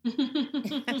shit.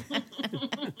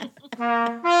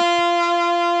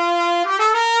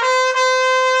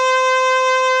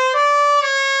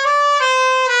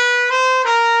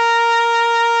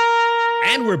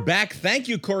 And we're back. Thank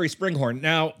you, Corey Springhorn.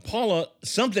 Now, Paula,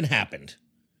 something happened.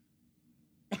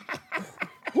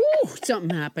 Whew, something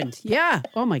happened. Yeah.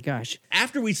 Oh my gosh.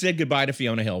 After we said goodbye to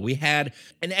Fiona Hill, we had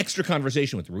an extra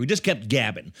conversation with her. We just kept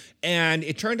gabbing. And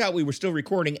it turned out we were still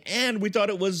recording, and we thought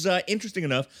it was interesting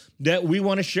enough that we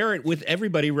want to share it with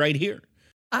everybody right here.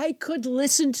 I could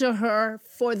listen to her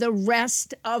for the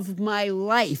rest of my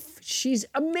life. She's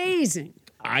amazing.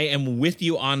 I am with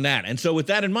you on that. And so with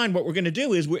that in mind, what we're going to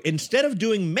do is instead of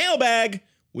doing Mailbag,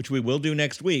 which we will do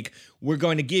next week, we're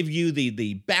going to give you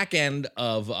the back end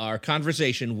of our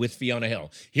conversation with Fiona Hill.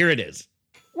 Here it is.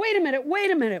 Wait a minute.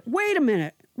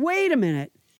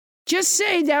 Just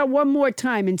say that one more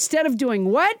time. Instead of doing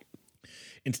what?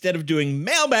 Instead of doing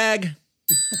Mailbag.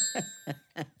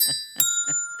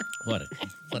 What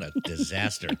a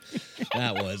disaster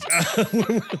that was.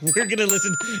 We're going to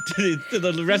listen to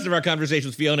the rest of our conversation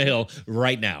with Fiona Hill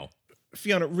right now.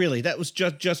 Fiona, really, that was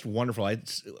just wonderful. I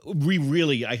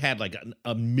had like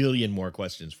a million more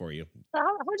questions for you.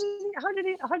 How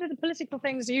do the political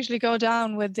things usually go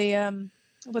down with the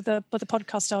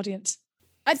podcast audience?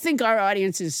 I think our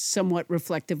audience is somewhat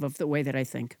reflective of the way that I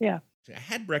think. Yeah. I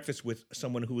had breakfast with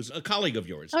someone who was a colleague of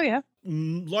yours. Oh, yeah.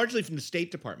 Largely from the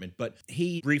State Department, but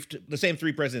he briefed the same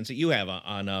three presidents that you have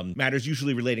on matters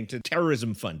usually relating to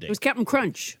terrorism funding. It was Captain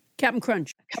Crunch. Captain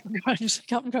Crunch.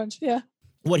 Captain Crunch, yeah.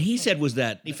 What he said was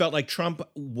that he felt like Trump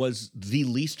was the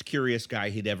least curious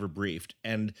guy he'd ever briefed,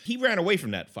 and he ran away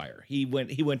from that fire. He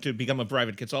went to become a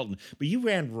private consultant, but you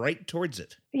ran right towards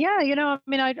it. Yeah, I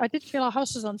mean, I did feel our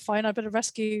house was on fire. I better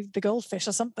rescue the goldfish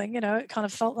or something. It kind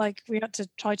of felt like we had to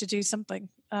try to do something.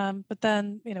 But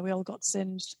then, we all got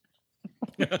singed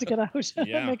to get out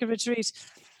and make a retreat.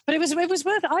 But it was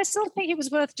worth it. I still think it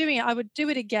was worth doing it. I would do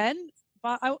it again.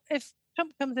 But if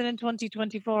Trump comes in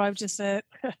 2024, I would just say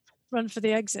run for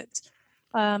the exit.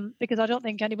 Because I don't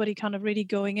think anybody kind of really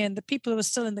going in. The people who are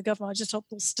still in the government, I just hope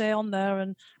they'll stay on there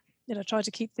and, try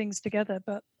to keep things together.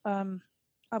 But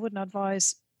I wouldn't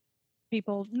advise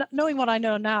people, knowing what I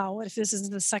know now, if this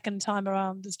isn't the second time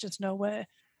around, there's just no way.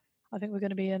 I think we're going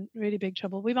to be in really big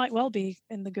trouble. We might well be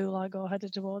in the gulag or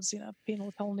headed towards,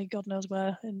 penal colony, God knows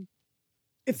where.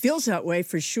 It feels that way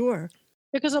for sure.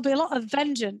 Because there'll be a lot of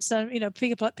vengeance, and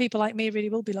people like me really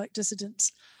will be like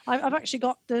dissidents. I've actually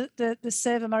got the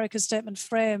Save America statement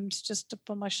framed just up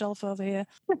on my shelf over here.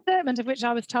 The statement of which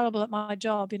I was terrible at my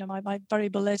job. My very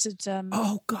belated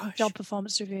job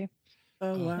performance review.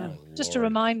 Oh wow! Just to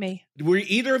remind me. Were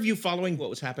either of you following what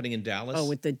was happening in Dallas? Oh,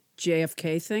 with the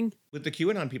JFK thing? With the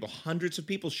QAnon people, hundreds of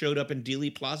people showed up in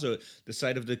Dealey Plaza, the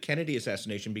site of the Kennedy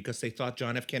assassination, because they thought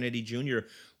John F. Kennedy Jr.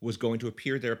 was going to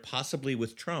appear there, possibly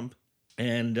with Trump,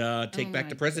 and take back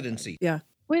the presidency. Yeah.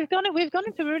 We've gone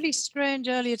into a really strange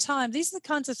earlier time. These are the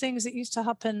kinds of things that used to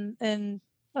happen in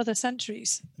other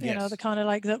centuries. The kind of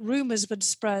like that rumors would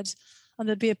spread and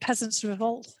there'd be a peasants'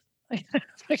 revolt,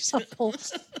 for example,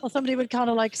 or somebody would kind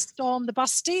of like storm the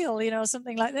Bastille,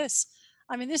 something like this.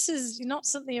 I mean, this is not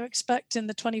something you expect in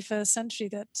the 21st century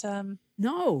that...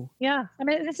 No. Yeah. I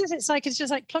mean, it's just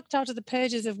like plucked out of the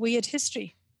pages of weird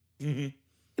history. Mm-hmm.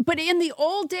 But in the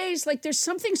old days, like there's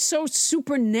something so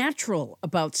supernatural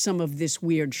about some of this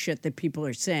weird shit that people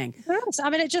are saying. Yes.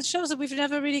 I mean, it just shows that we've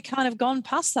never really kind of gone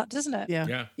past that, doesn't it?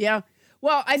 Yeah.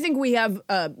 Well, I think we have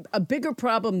a bigger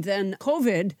problem than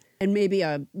COVID, and maybe,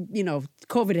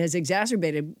 COVID has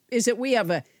exacerbated, is that we have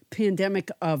a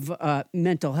pandemic of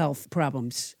mental health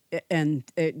problems, and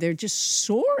they're just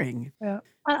soaring. Yeah.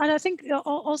 And I think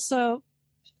also...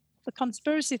 the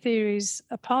conspiracy theories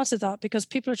are part of that because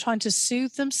people are trying to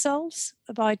soothe themselves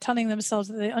by telling themselves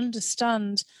that they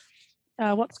understand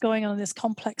what's going on in this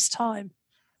complex time.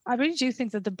 I really do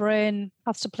think that the brain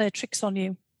has to play tricks on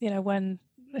you, when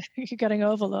you're getting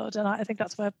overload. And I think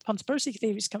that's where conspiracy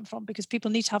theories come from, because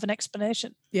people need to have an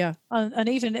explanation. Yeah. And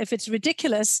even if it's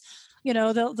ridiculous,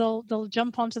 they'll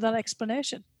jump onto that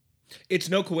explanation. It's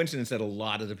no coincidence that a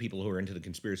lot of the people who are into the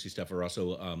conspiracy stuff are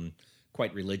also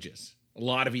quite religious. A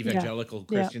lot of evangelical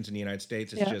Christians in the United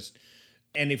States. It's just,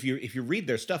 and if you read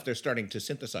their stuff, they're starting to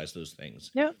synthesize those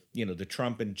things. Yeah. The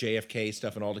Trump and JFK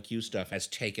stuff and all the Q stuff has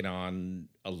taken on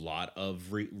a lot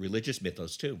of religious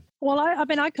mythos too. Well,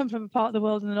 I come from a part of the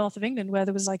world in the north of England where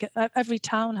there was like every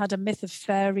town had a myth of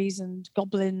fairies and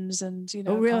goblins and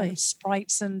kind of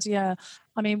sprites and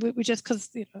I mean, we just because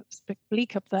it's a bit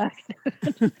bleak up there,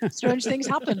 strange things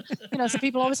happen. So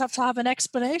people always have to have an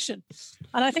explanation,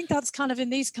 and I think that's kind of in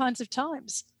these kinds of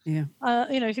times. Yeah.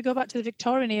 If you go back to the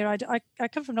Victorian era, I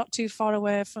come from not too far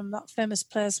away from that famous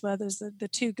place where there's the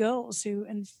two girls who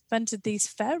invented these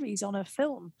fairies on a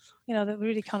film. That were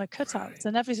really kind of cutouts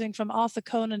and everything from Arthur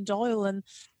Conan Doyle and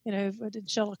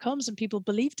Sherlock Holmes, and people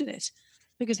believed in it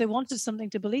because they wanted something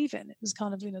to believe in. It was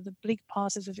kind of the bleak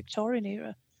part of the Victorian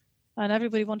era. And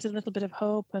everybody wanted a little bit of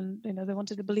hope and, they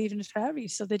wanted to believe in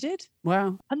fairies. So they did.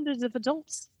 Wow. Hundreds of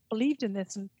adults believed in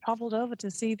this and traveled over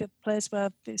to see the place where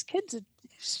these kids had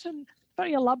some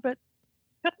very elaborate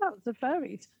cutouts of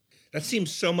fairies. That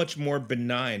seems so much more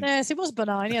benign. Yes, it was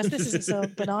benign. Yes, this isn't so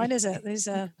benign, is it? These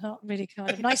are not really kind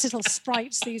of nice little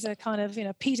sprites. These are kind of,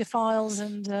 pedophiles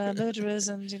and murderers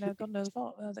and, God knows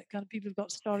what, that kind of people who've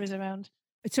got stories around.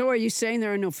 So are you saying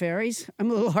there are no fairies?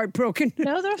 I'm a little heartbroken.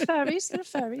 No, there are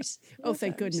fairies.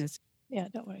 Thank goodness. Yeah,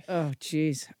 don't worry. Oh,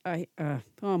 geez.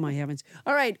 Oh my heavens.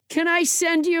 All right. Can I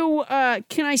send you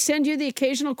the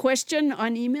occasional question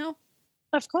on email?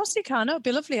 Of course you can. It would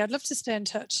be lovely. I'd love to stay in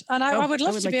touch. And I would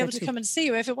love to be able to come and see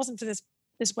you if it wasn't for this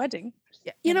wedding.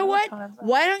 Yeah. You know what?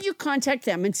 Why don't you contact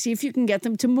them and see if you can get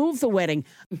them to move the wedding?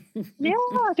 Yeah,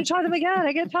 I can try them again.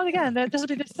 I can try again. This will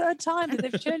be the third time that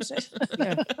they've changed it.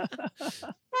 Yeah.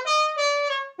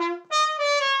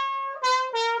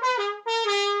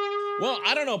 Well,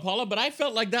 I don't know, Paula, but I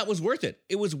felt like that was worth it.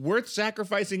 It was worth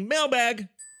sacrificing. Mailbag.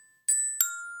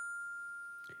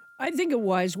 I think it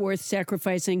was worth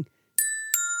sacrificing.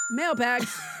 Mailbag.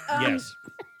 Yes.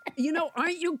 You know,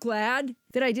 aren't you glad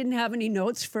that I didn't have any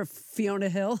notes for Fiona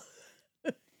Hill?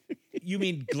 You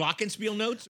mean Glockenspiel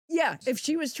notes? Yeah, if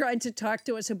she was trying to talk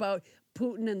to us about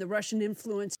Putin and the Russian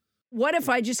influence, what if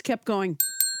I just kept going?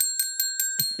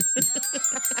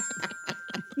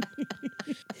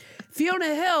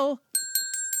 Fiona Hill.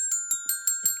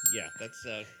 Yeah, that's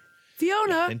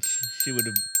Fiona. and she would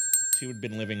have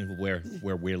been living where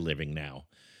we're living now.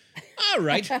 All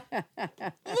right.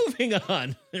 Moving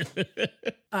on.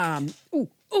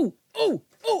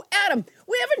 Adam,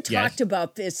 we haven't Yes. talked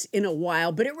about this in a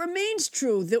while, but it remains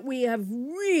true that we have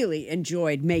really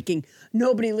enjoyed making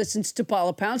Nobody Listens to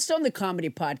Paula Poundstone, the comedy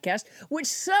podcast, which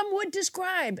some would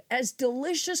describe as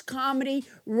delicious comedy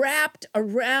wrapped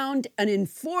around an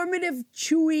informative,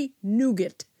 chewy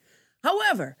nougat.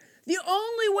 However, the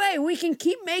only way we can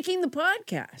keep making the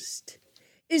podcast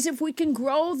is if we can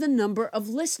grow the number of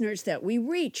listeners that we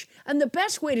reach. And the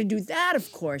best way to do that,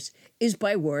 of course, is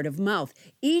by word of mouth.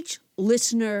 Each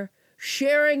listener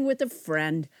sharing with a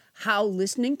friend how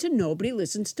listening to Nobody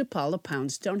Listens to Paula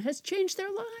Poundstone has changed their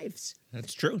lives.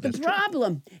 That's true. The That's true.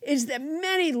 problem is that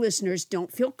many listeners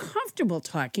don't feel comfortable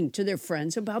talking to their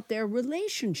friends about their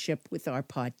relationship with our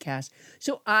podcast.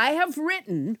 So I have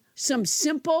written some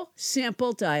simple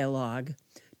sample dialogue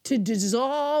to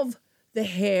dissolve the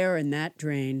hair in that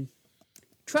drain.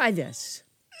 Try this.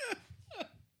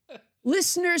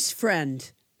 Listener's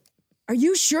friend. Are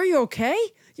you sure you're okay?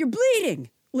 You're bleeding.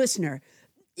 Listener.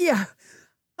 Yeah,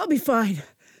 I'll be fine.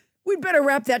 We'd better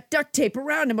wrap that duct tape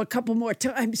around him a couple more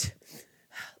times.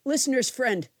 Listener's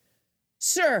friend.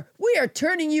 Sir, we are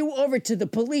turning you over to the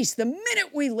police the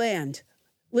minute we land.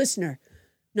 Listener.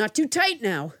 Not too tight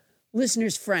now.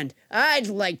 Listener's friend. I'd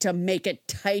like to make it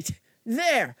tight.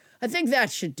 There. I think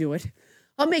that should do it.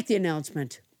 I'll make the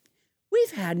announcement.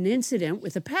 We've had an incident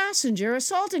with a passenger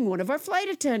assaulting one of our flight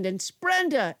attendants,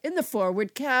 Brenda, in the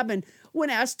forward cabin when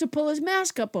asked to pull his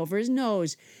mask up over his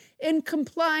nose. In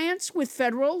compliance with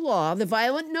federal law, the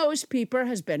violent nose peeper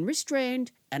has been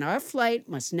restrained, and our flight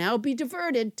must now be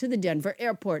diverted to the Denver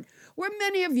airport, where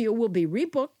many of you will be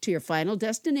rebooked to your final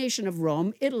destination of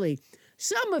Rome, Italy.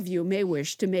 Some of you may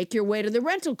wish to make your way to the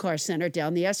rental car center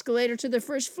down the escalator to the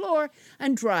first floor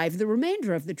and drive the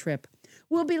remainder of the trip.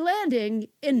 We'll be landing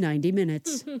in 90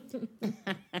 minutes.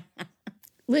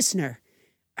 Listener,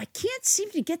 I can't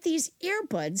seem to get these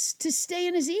earbuds to stay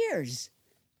in his ears.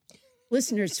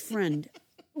 Listener's friend,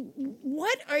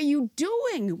 what are you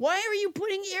doing? Why are you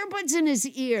putting earbuds in his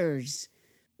ears?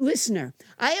 Listener,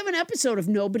 I have an episode of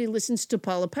Nobody Listens to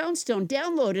Paula Poundstone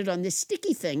downloaded on this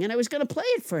sticky thing, and I was going to play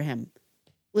it for him.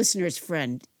 Listener's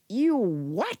friend, you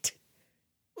what?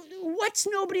 What's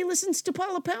Nobody Listens to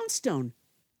Paula Poundstone?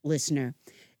 Listener,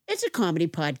 it's a comedy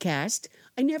podcast.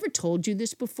 I never told you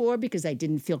this before because I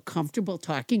didn't feel comfortable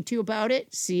talking to you about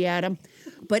it. See, Adam?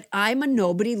 But I'm a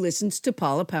Nobody Listens to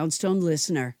Paula Poundstone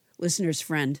listener. Listener's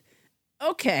friend.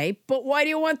 Okay, but why do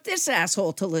you want this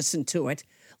asshole to listen to it?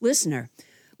 Listener.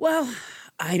 Well,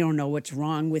 I don't know what's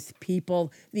wrong with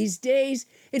people these days.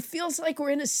 It feels like we're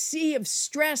in a sea of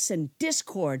stress and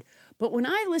discord. But when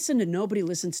I listen to Nobody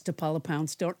Listens to Paula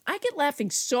Poundstone, I get laughing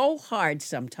so hard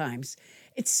sometimes.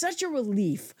 It's such a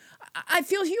relief. I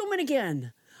feel human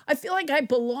again. I feel like I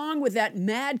belong with that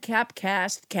madcap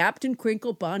cast, Captain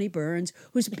Crinkle Bonnie Burns,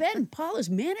 who's been Paula's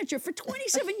manager for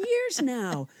 27 years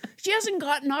now. She hasn't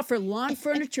gotten off her lawn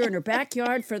furniture in her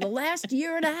backyard for the last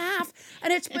year and a half,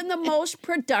 and it's been the most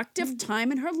productive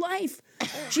time in her life.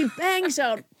 She bangs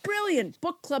out brilliant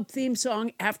book club theme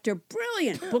song after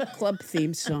brilliant book club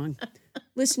theme song.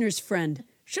 Listener's friend,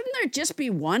 shouldn't there just be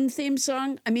one theme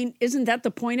song? I mean, isn't that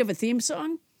the point of a theme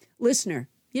song? Listener,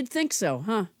 you'd think so,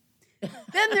 huh?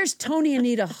 Then there's Tony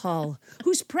Anita Hull,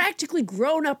 who's practically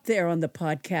grown up there on the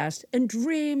podcast and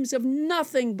dreams of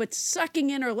nothing but sucking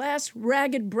in her last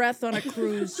ragged breath on a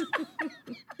cruise.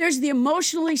 There's the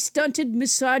emotionally stunted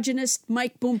misogynist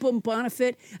Mike Boom Boom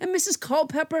Bonifit and Mrs.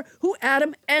 Culpepper, who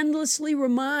Adam endlessly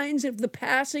reminds of the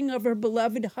passing of her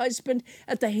beloved husband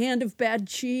at the hand of bad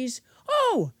cheese.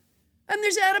 Oh, and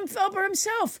there's Adam Felber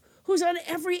himself, who's on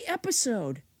every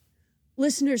episode.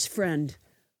 Listener's friend.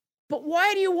 But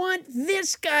why do you want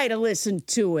this guy to listen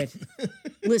to it?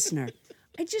 Listener,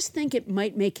 I just think it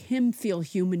might make him feel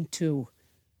human too.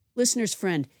 Listener's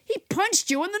friend, he punched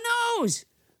you in the nose.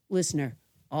 Listener,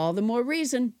 all the more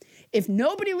reason. If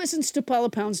Nobody Listens to Paula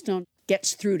Poundstone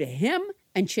gets through to him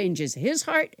and changes his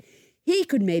heart, he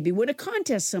could maybe win a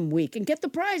contest some week and get the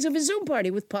prize of a Zoom party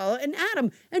with Paula and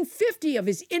Adam and 50 of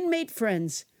his inmate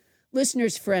friends.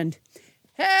 Listener's friend,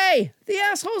 hey, the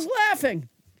asshole's laughing.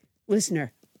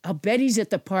 Listener, I'll bet he's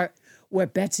at the part where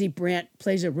Betsy Brandt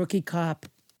plays a rookie cop.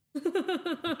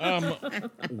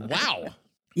 Wow.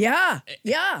 Yeah.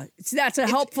 That's a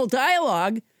helpful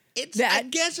dialogue. I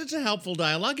guess it's a helpful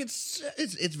dialogue.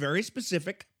 It's very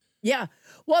specific. Yeah.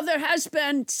 Well, there has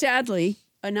been, sadly,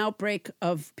 an outbreak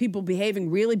of people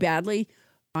behaving really badly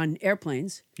on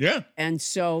airplanes. Yeah. And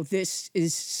so this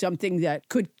is something that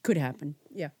could happen.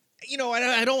 Yeah. You know,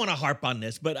 I don't want to harp on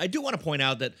this, but I do want to point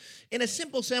out that in a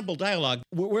simple sample dialogue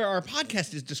where our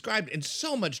podcast is described in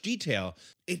so much detail,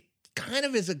 it kind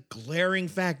of is a glaring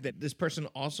fact that this person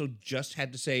also just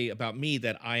had to say about me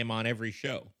that I am on every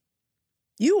show.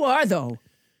 You are, though.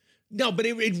 No, but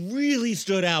it really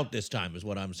stood out this time is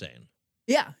what I'm saying.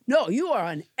 Yeah. No, you are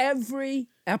on every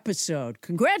episode.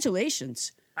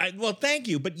 Congratulations. Well, thank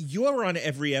you, but you're on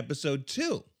every episode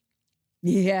too.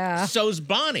 Yeah. So's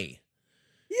Bonnie.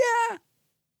 Yeah.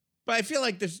 But I feel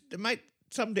like there might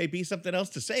someday be something else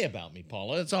to say about me,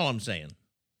 Paula. That's all I'm saying.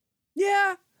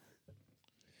 Yeah.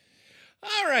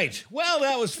 All right. Well,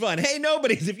 that was fun. Hey,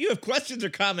 nobodies, if you have questions or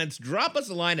comments, drop us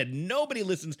a line at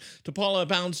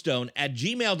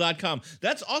nobodylistenstopaulapoundstone@gmail.com.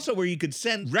 That's also where you could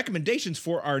send recommendations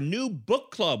for our new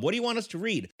book club. What do you want us to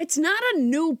read? It's not a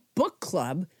new book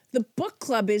club. The book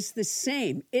club is the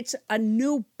same. It's a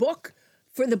new book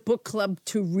for the book club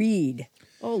to read.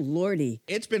 Oh, Lordy.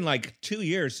 It's been like 2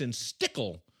 years since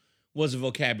stickle was a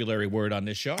vocabulary word on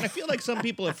this show, and I feel like some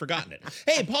people have forgotten it.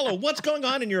 Hey, Paula, what's going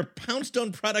on in your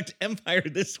Poundstone product empire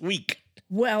this week?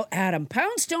 Well, Adam,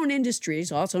 Poundstone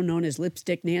Industries, also known as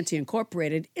Lipstick Nancy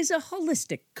Incorporated, is a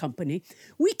holistic company.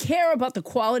 We care about the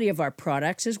quality of our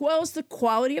products as well as the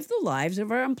quality of the lives of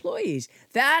our employees.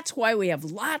 That's why we have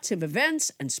lots of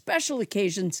events and special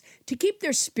occasions to keep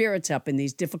their spirits up in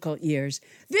these difficult years.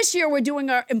 This year, we're doing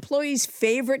our employees'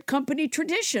 favorite company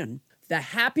tradition. The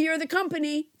happier the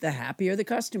company, the happier the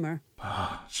customer.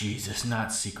 Oh, Jesus,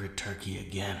 not secret turkey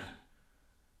again.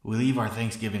 We leave our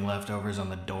Thanksgiving leftovers on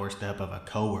the doorstep of a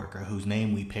coworker whose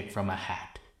name we pick from a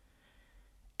hat.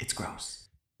 It's gross.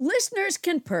 Listeners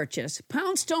can purchase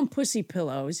Poundstone Pussy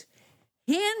Pillows,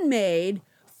 handmade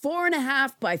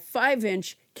 4.5 by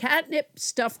 5-inch catnip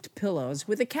stuffed pillows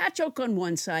with a cat joke on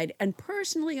one side and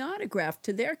personally autographed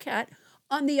to their cat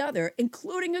on the other,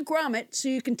 including a grommet so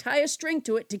you can tie a string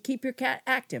to it to keep your cat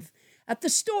active at the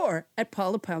store at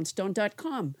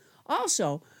paulapoundstone.com.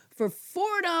 Also, for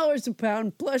 $4 a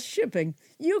pound plus shipping,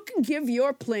 you can give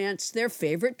your plants their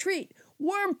favorite treat,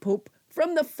 worm poop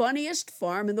from the funniest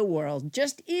farm in the world.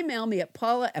 Just email me at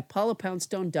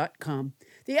paula@paulapoundstone.com.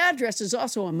 The address is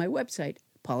also on my website,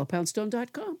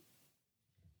 paulapoundstone.com.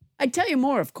 I'd tell you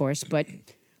more, of course, but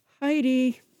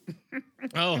Heidi.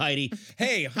 Oh, Heidi.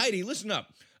 Hey, Heidi, listen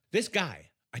up. This guy,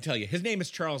 I tell you, his name is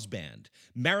Charles Band.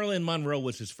 Marilyn Monroe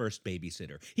was his first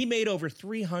babysitter. He made over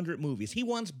 300 movies. He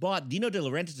once bought Dino De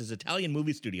Laurentiis' Italian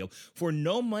movie studio for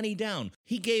no money down.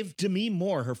 He gave Demi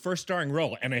Moore her first starring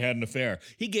role, and they had an affair.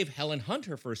 He gave Helen Hunt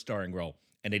her first starring role,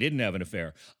 and they didn't have an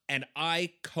affair. And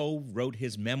I co-wrote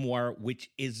his memoir, which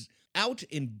is out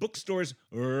in bookstores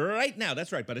right now.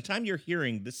 That's right. By the time you're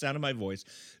hearing the sound of my voice,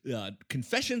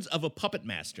 Confessions of a Puppet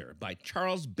Master by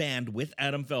Charles Band with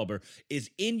Adam Felber is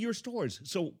in your stores.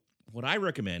 So what I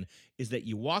recommend is that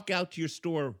you walk out to your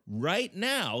store right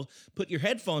now, put your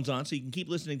headphones on so you can keep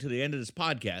listening to the end of this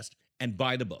podcast, and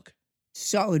buy the book.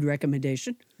 Solid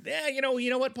recommendation. Yeah, you know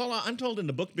what, Paula? I'm told in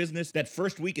the book business that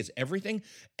first week is everything.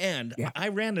 And I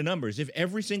ran the numbers. If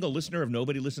every single listener of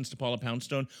Nobody Listens to Paula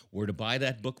Poundstone were to buy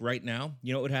that book right now,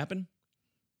 you know what would happen?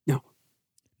 No.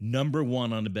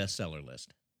 #1 on the bestseller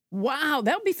list. Wow,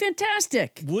 that would be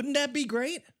fantastic. Wouldn't that be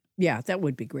great? Yeah, that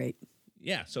would be great.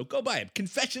 Yeah, so go buy it.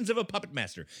 Confessions of a Puppet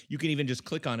Master. You can even just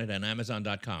click on it on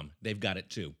Amazon.com. They've got it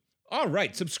too. All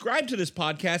right, subscribe to this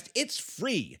podcast. It's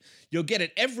free. You'll get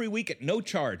it every week at no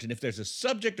charge. And if there's a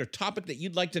subject or topic that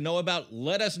you'd like to know about,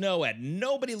 let us know at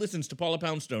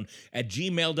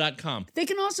nobodylistenstopaulapoundstone@gmail.com. They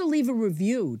can also leave a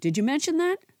review. Did you mention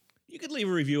that? You could leave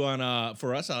a review on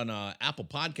for us on Apple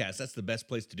Podcasts. That's the best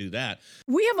place to do that.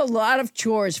 We have a lot of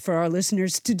chores for our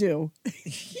listeners to do.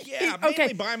 Yeah,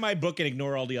 mainly buy my book and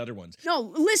ignore all the other ones. No,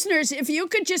 listeners, if you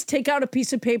could just take out a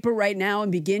piece of paper right now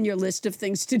and begin your list of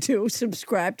things to do,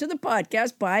 subscribe to the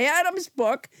podcast, buy Adam's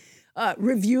book,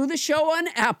 review the show on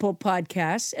Apple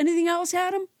Podcasts. Anything else,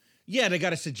 Adam? Yeah, they got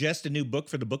to suggest a new book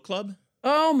for the book club.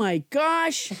 Oh, my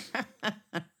gosh.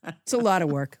 It's a lot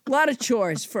of work. A lot of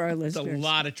chores for our listeners. It's a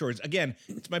lot of chores. Again,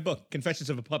 it's my book,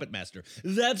 Confessions of a Puppet Master.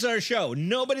 That's our show.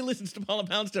 Nobody Listens to Paula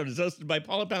Poundstone. It's hosted by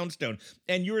Paula Poundstone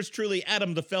and yours truly,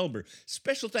 Adam the Felber.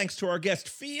 Special thanks to our guest,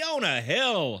 Fiona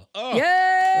Hill. Oh, Yay!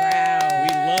 wow. We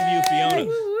love you, Fiona.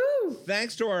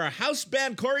 Thanks to our house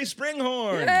band, Corey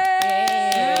Springhorn.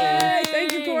 Hey!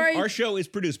 Thank you, Corey. Our show is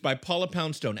produced by Paula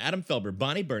Poundstone, Adam Felber,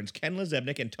 Bonnie Burns, Ken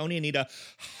Lezebnik, and Tony Anita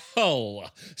Hull.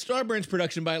 Starburns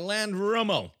production by Land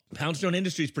Romo. Poundstone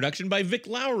Industries production by Vic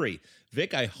Lowry.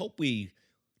 Vic, I hope we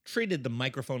treated the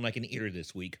microphone like an ear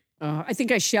this week. I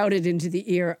think I shouted into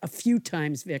the ear a few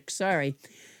times, Vic. Sorry.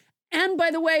 And by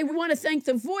the way, we want to thank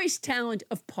the voice talent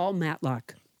of Paul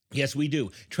Matlock. Yes, we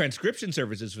do. Transcription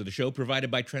services for the show provided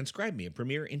by TranscribeMe, a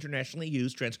premier internationally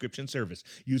used transcription service.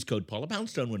 Use code Paula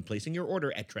Poundstone when placing your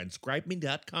order at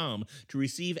transcribeme.com to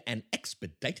receive an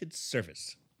expedited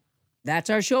service. That's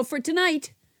our show for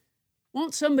tonight.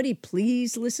 Won't somebody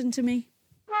please listen to me?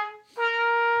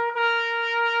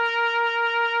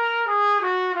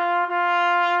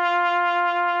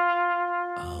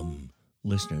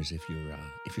 Listeners, if you're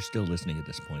still listening at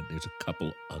this point, there's a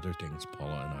couple other things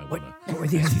Paula and I want to. What were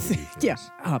the other things? Yeah.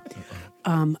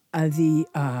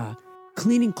 The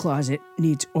cleaning closet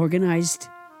needs organized.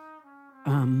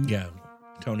 Yeah,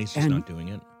 Tony's just not doing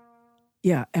it.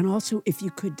 Yeah, and also if you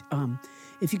could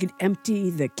empty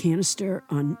the canister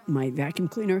on my vacuum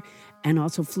cleaner, and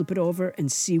also flip it over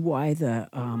and see why the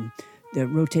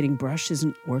rotating brush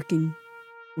isn't working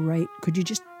right. Could you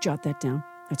just jot that down?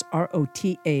 That's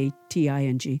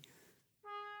ROTATING.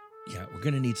 Yeah, we're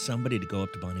going to need somebody to go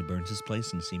up to Bonnie Burns'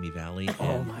 place in Simi Valley.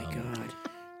 Oh, my God.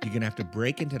 You're going to have to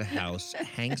break into the house,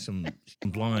 hang some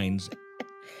blinds.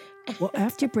 Well,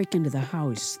 after you break into the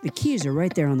house, the keys are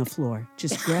right there on the floor.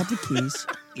 Just grab the keys.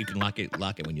 You can lock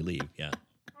it when you leave, yeah.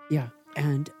 Yeah,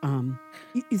 and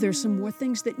there's some more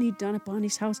things that need done at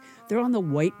Bonnie's house. They're on the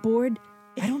whiteboard.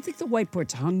 I don't think the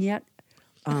whiteboard's hung yet.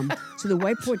 So the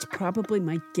whiteboard's probably,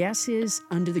 my guess is,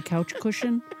 under the couch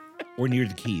cushion. Or near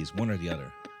the keys, one or the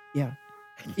other. Yeah.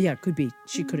 Yeah, it could be.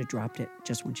 She could have dropped it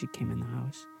just when she came in the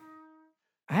house.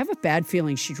 I have a bad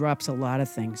feeling she drops a lot of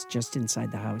things just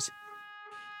inside the house.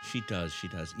 She does.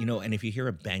 You know, and if you hear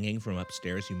a banging from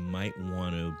upstairs, you might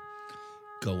want to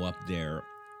go up there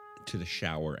to the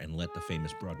shower and let the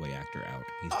famous Broadway actor out.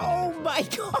 He's been in there for my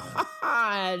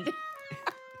God.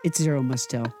 It's Zero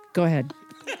Mostel. Go ahead.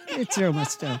 It's Zero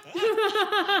Mostel.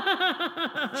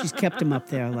 She's kept him up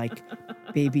there like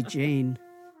baby Jane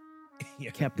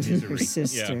kept her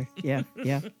sister. Yeah.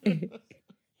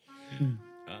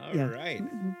 All right.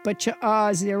 But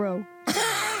Zero.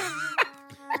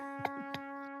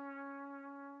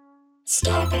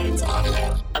 Starburns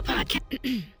Audio.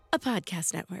 A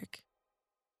podcast network.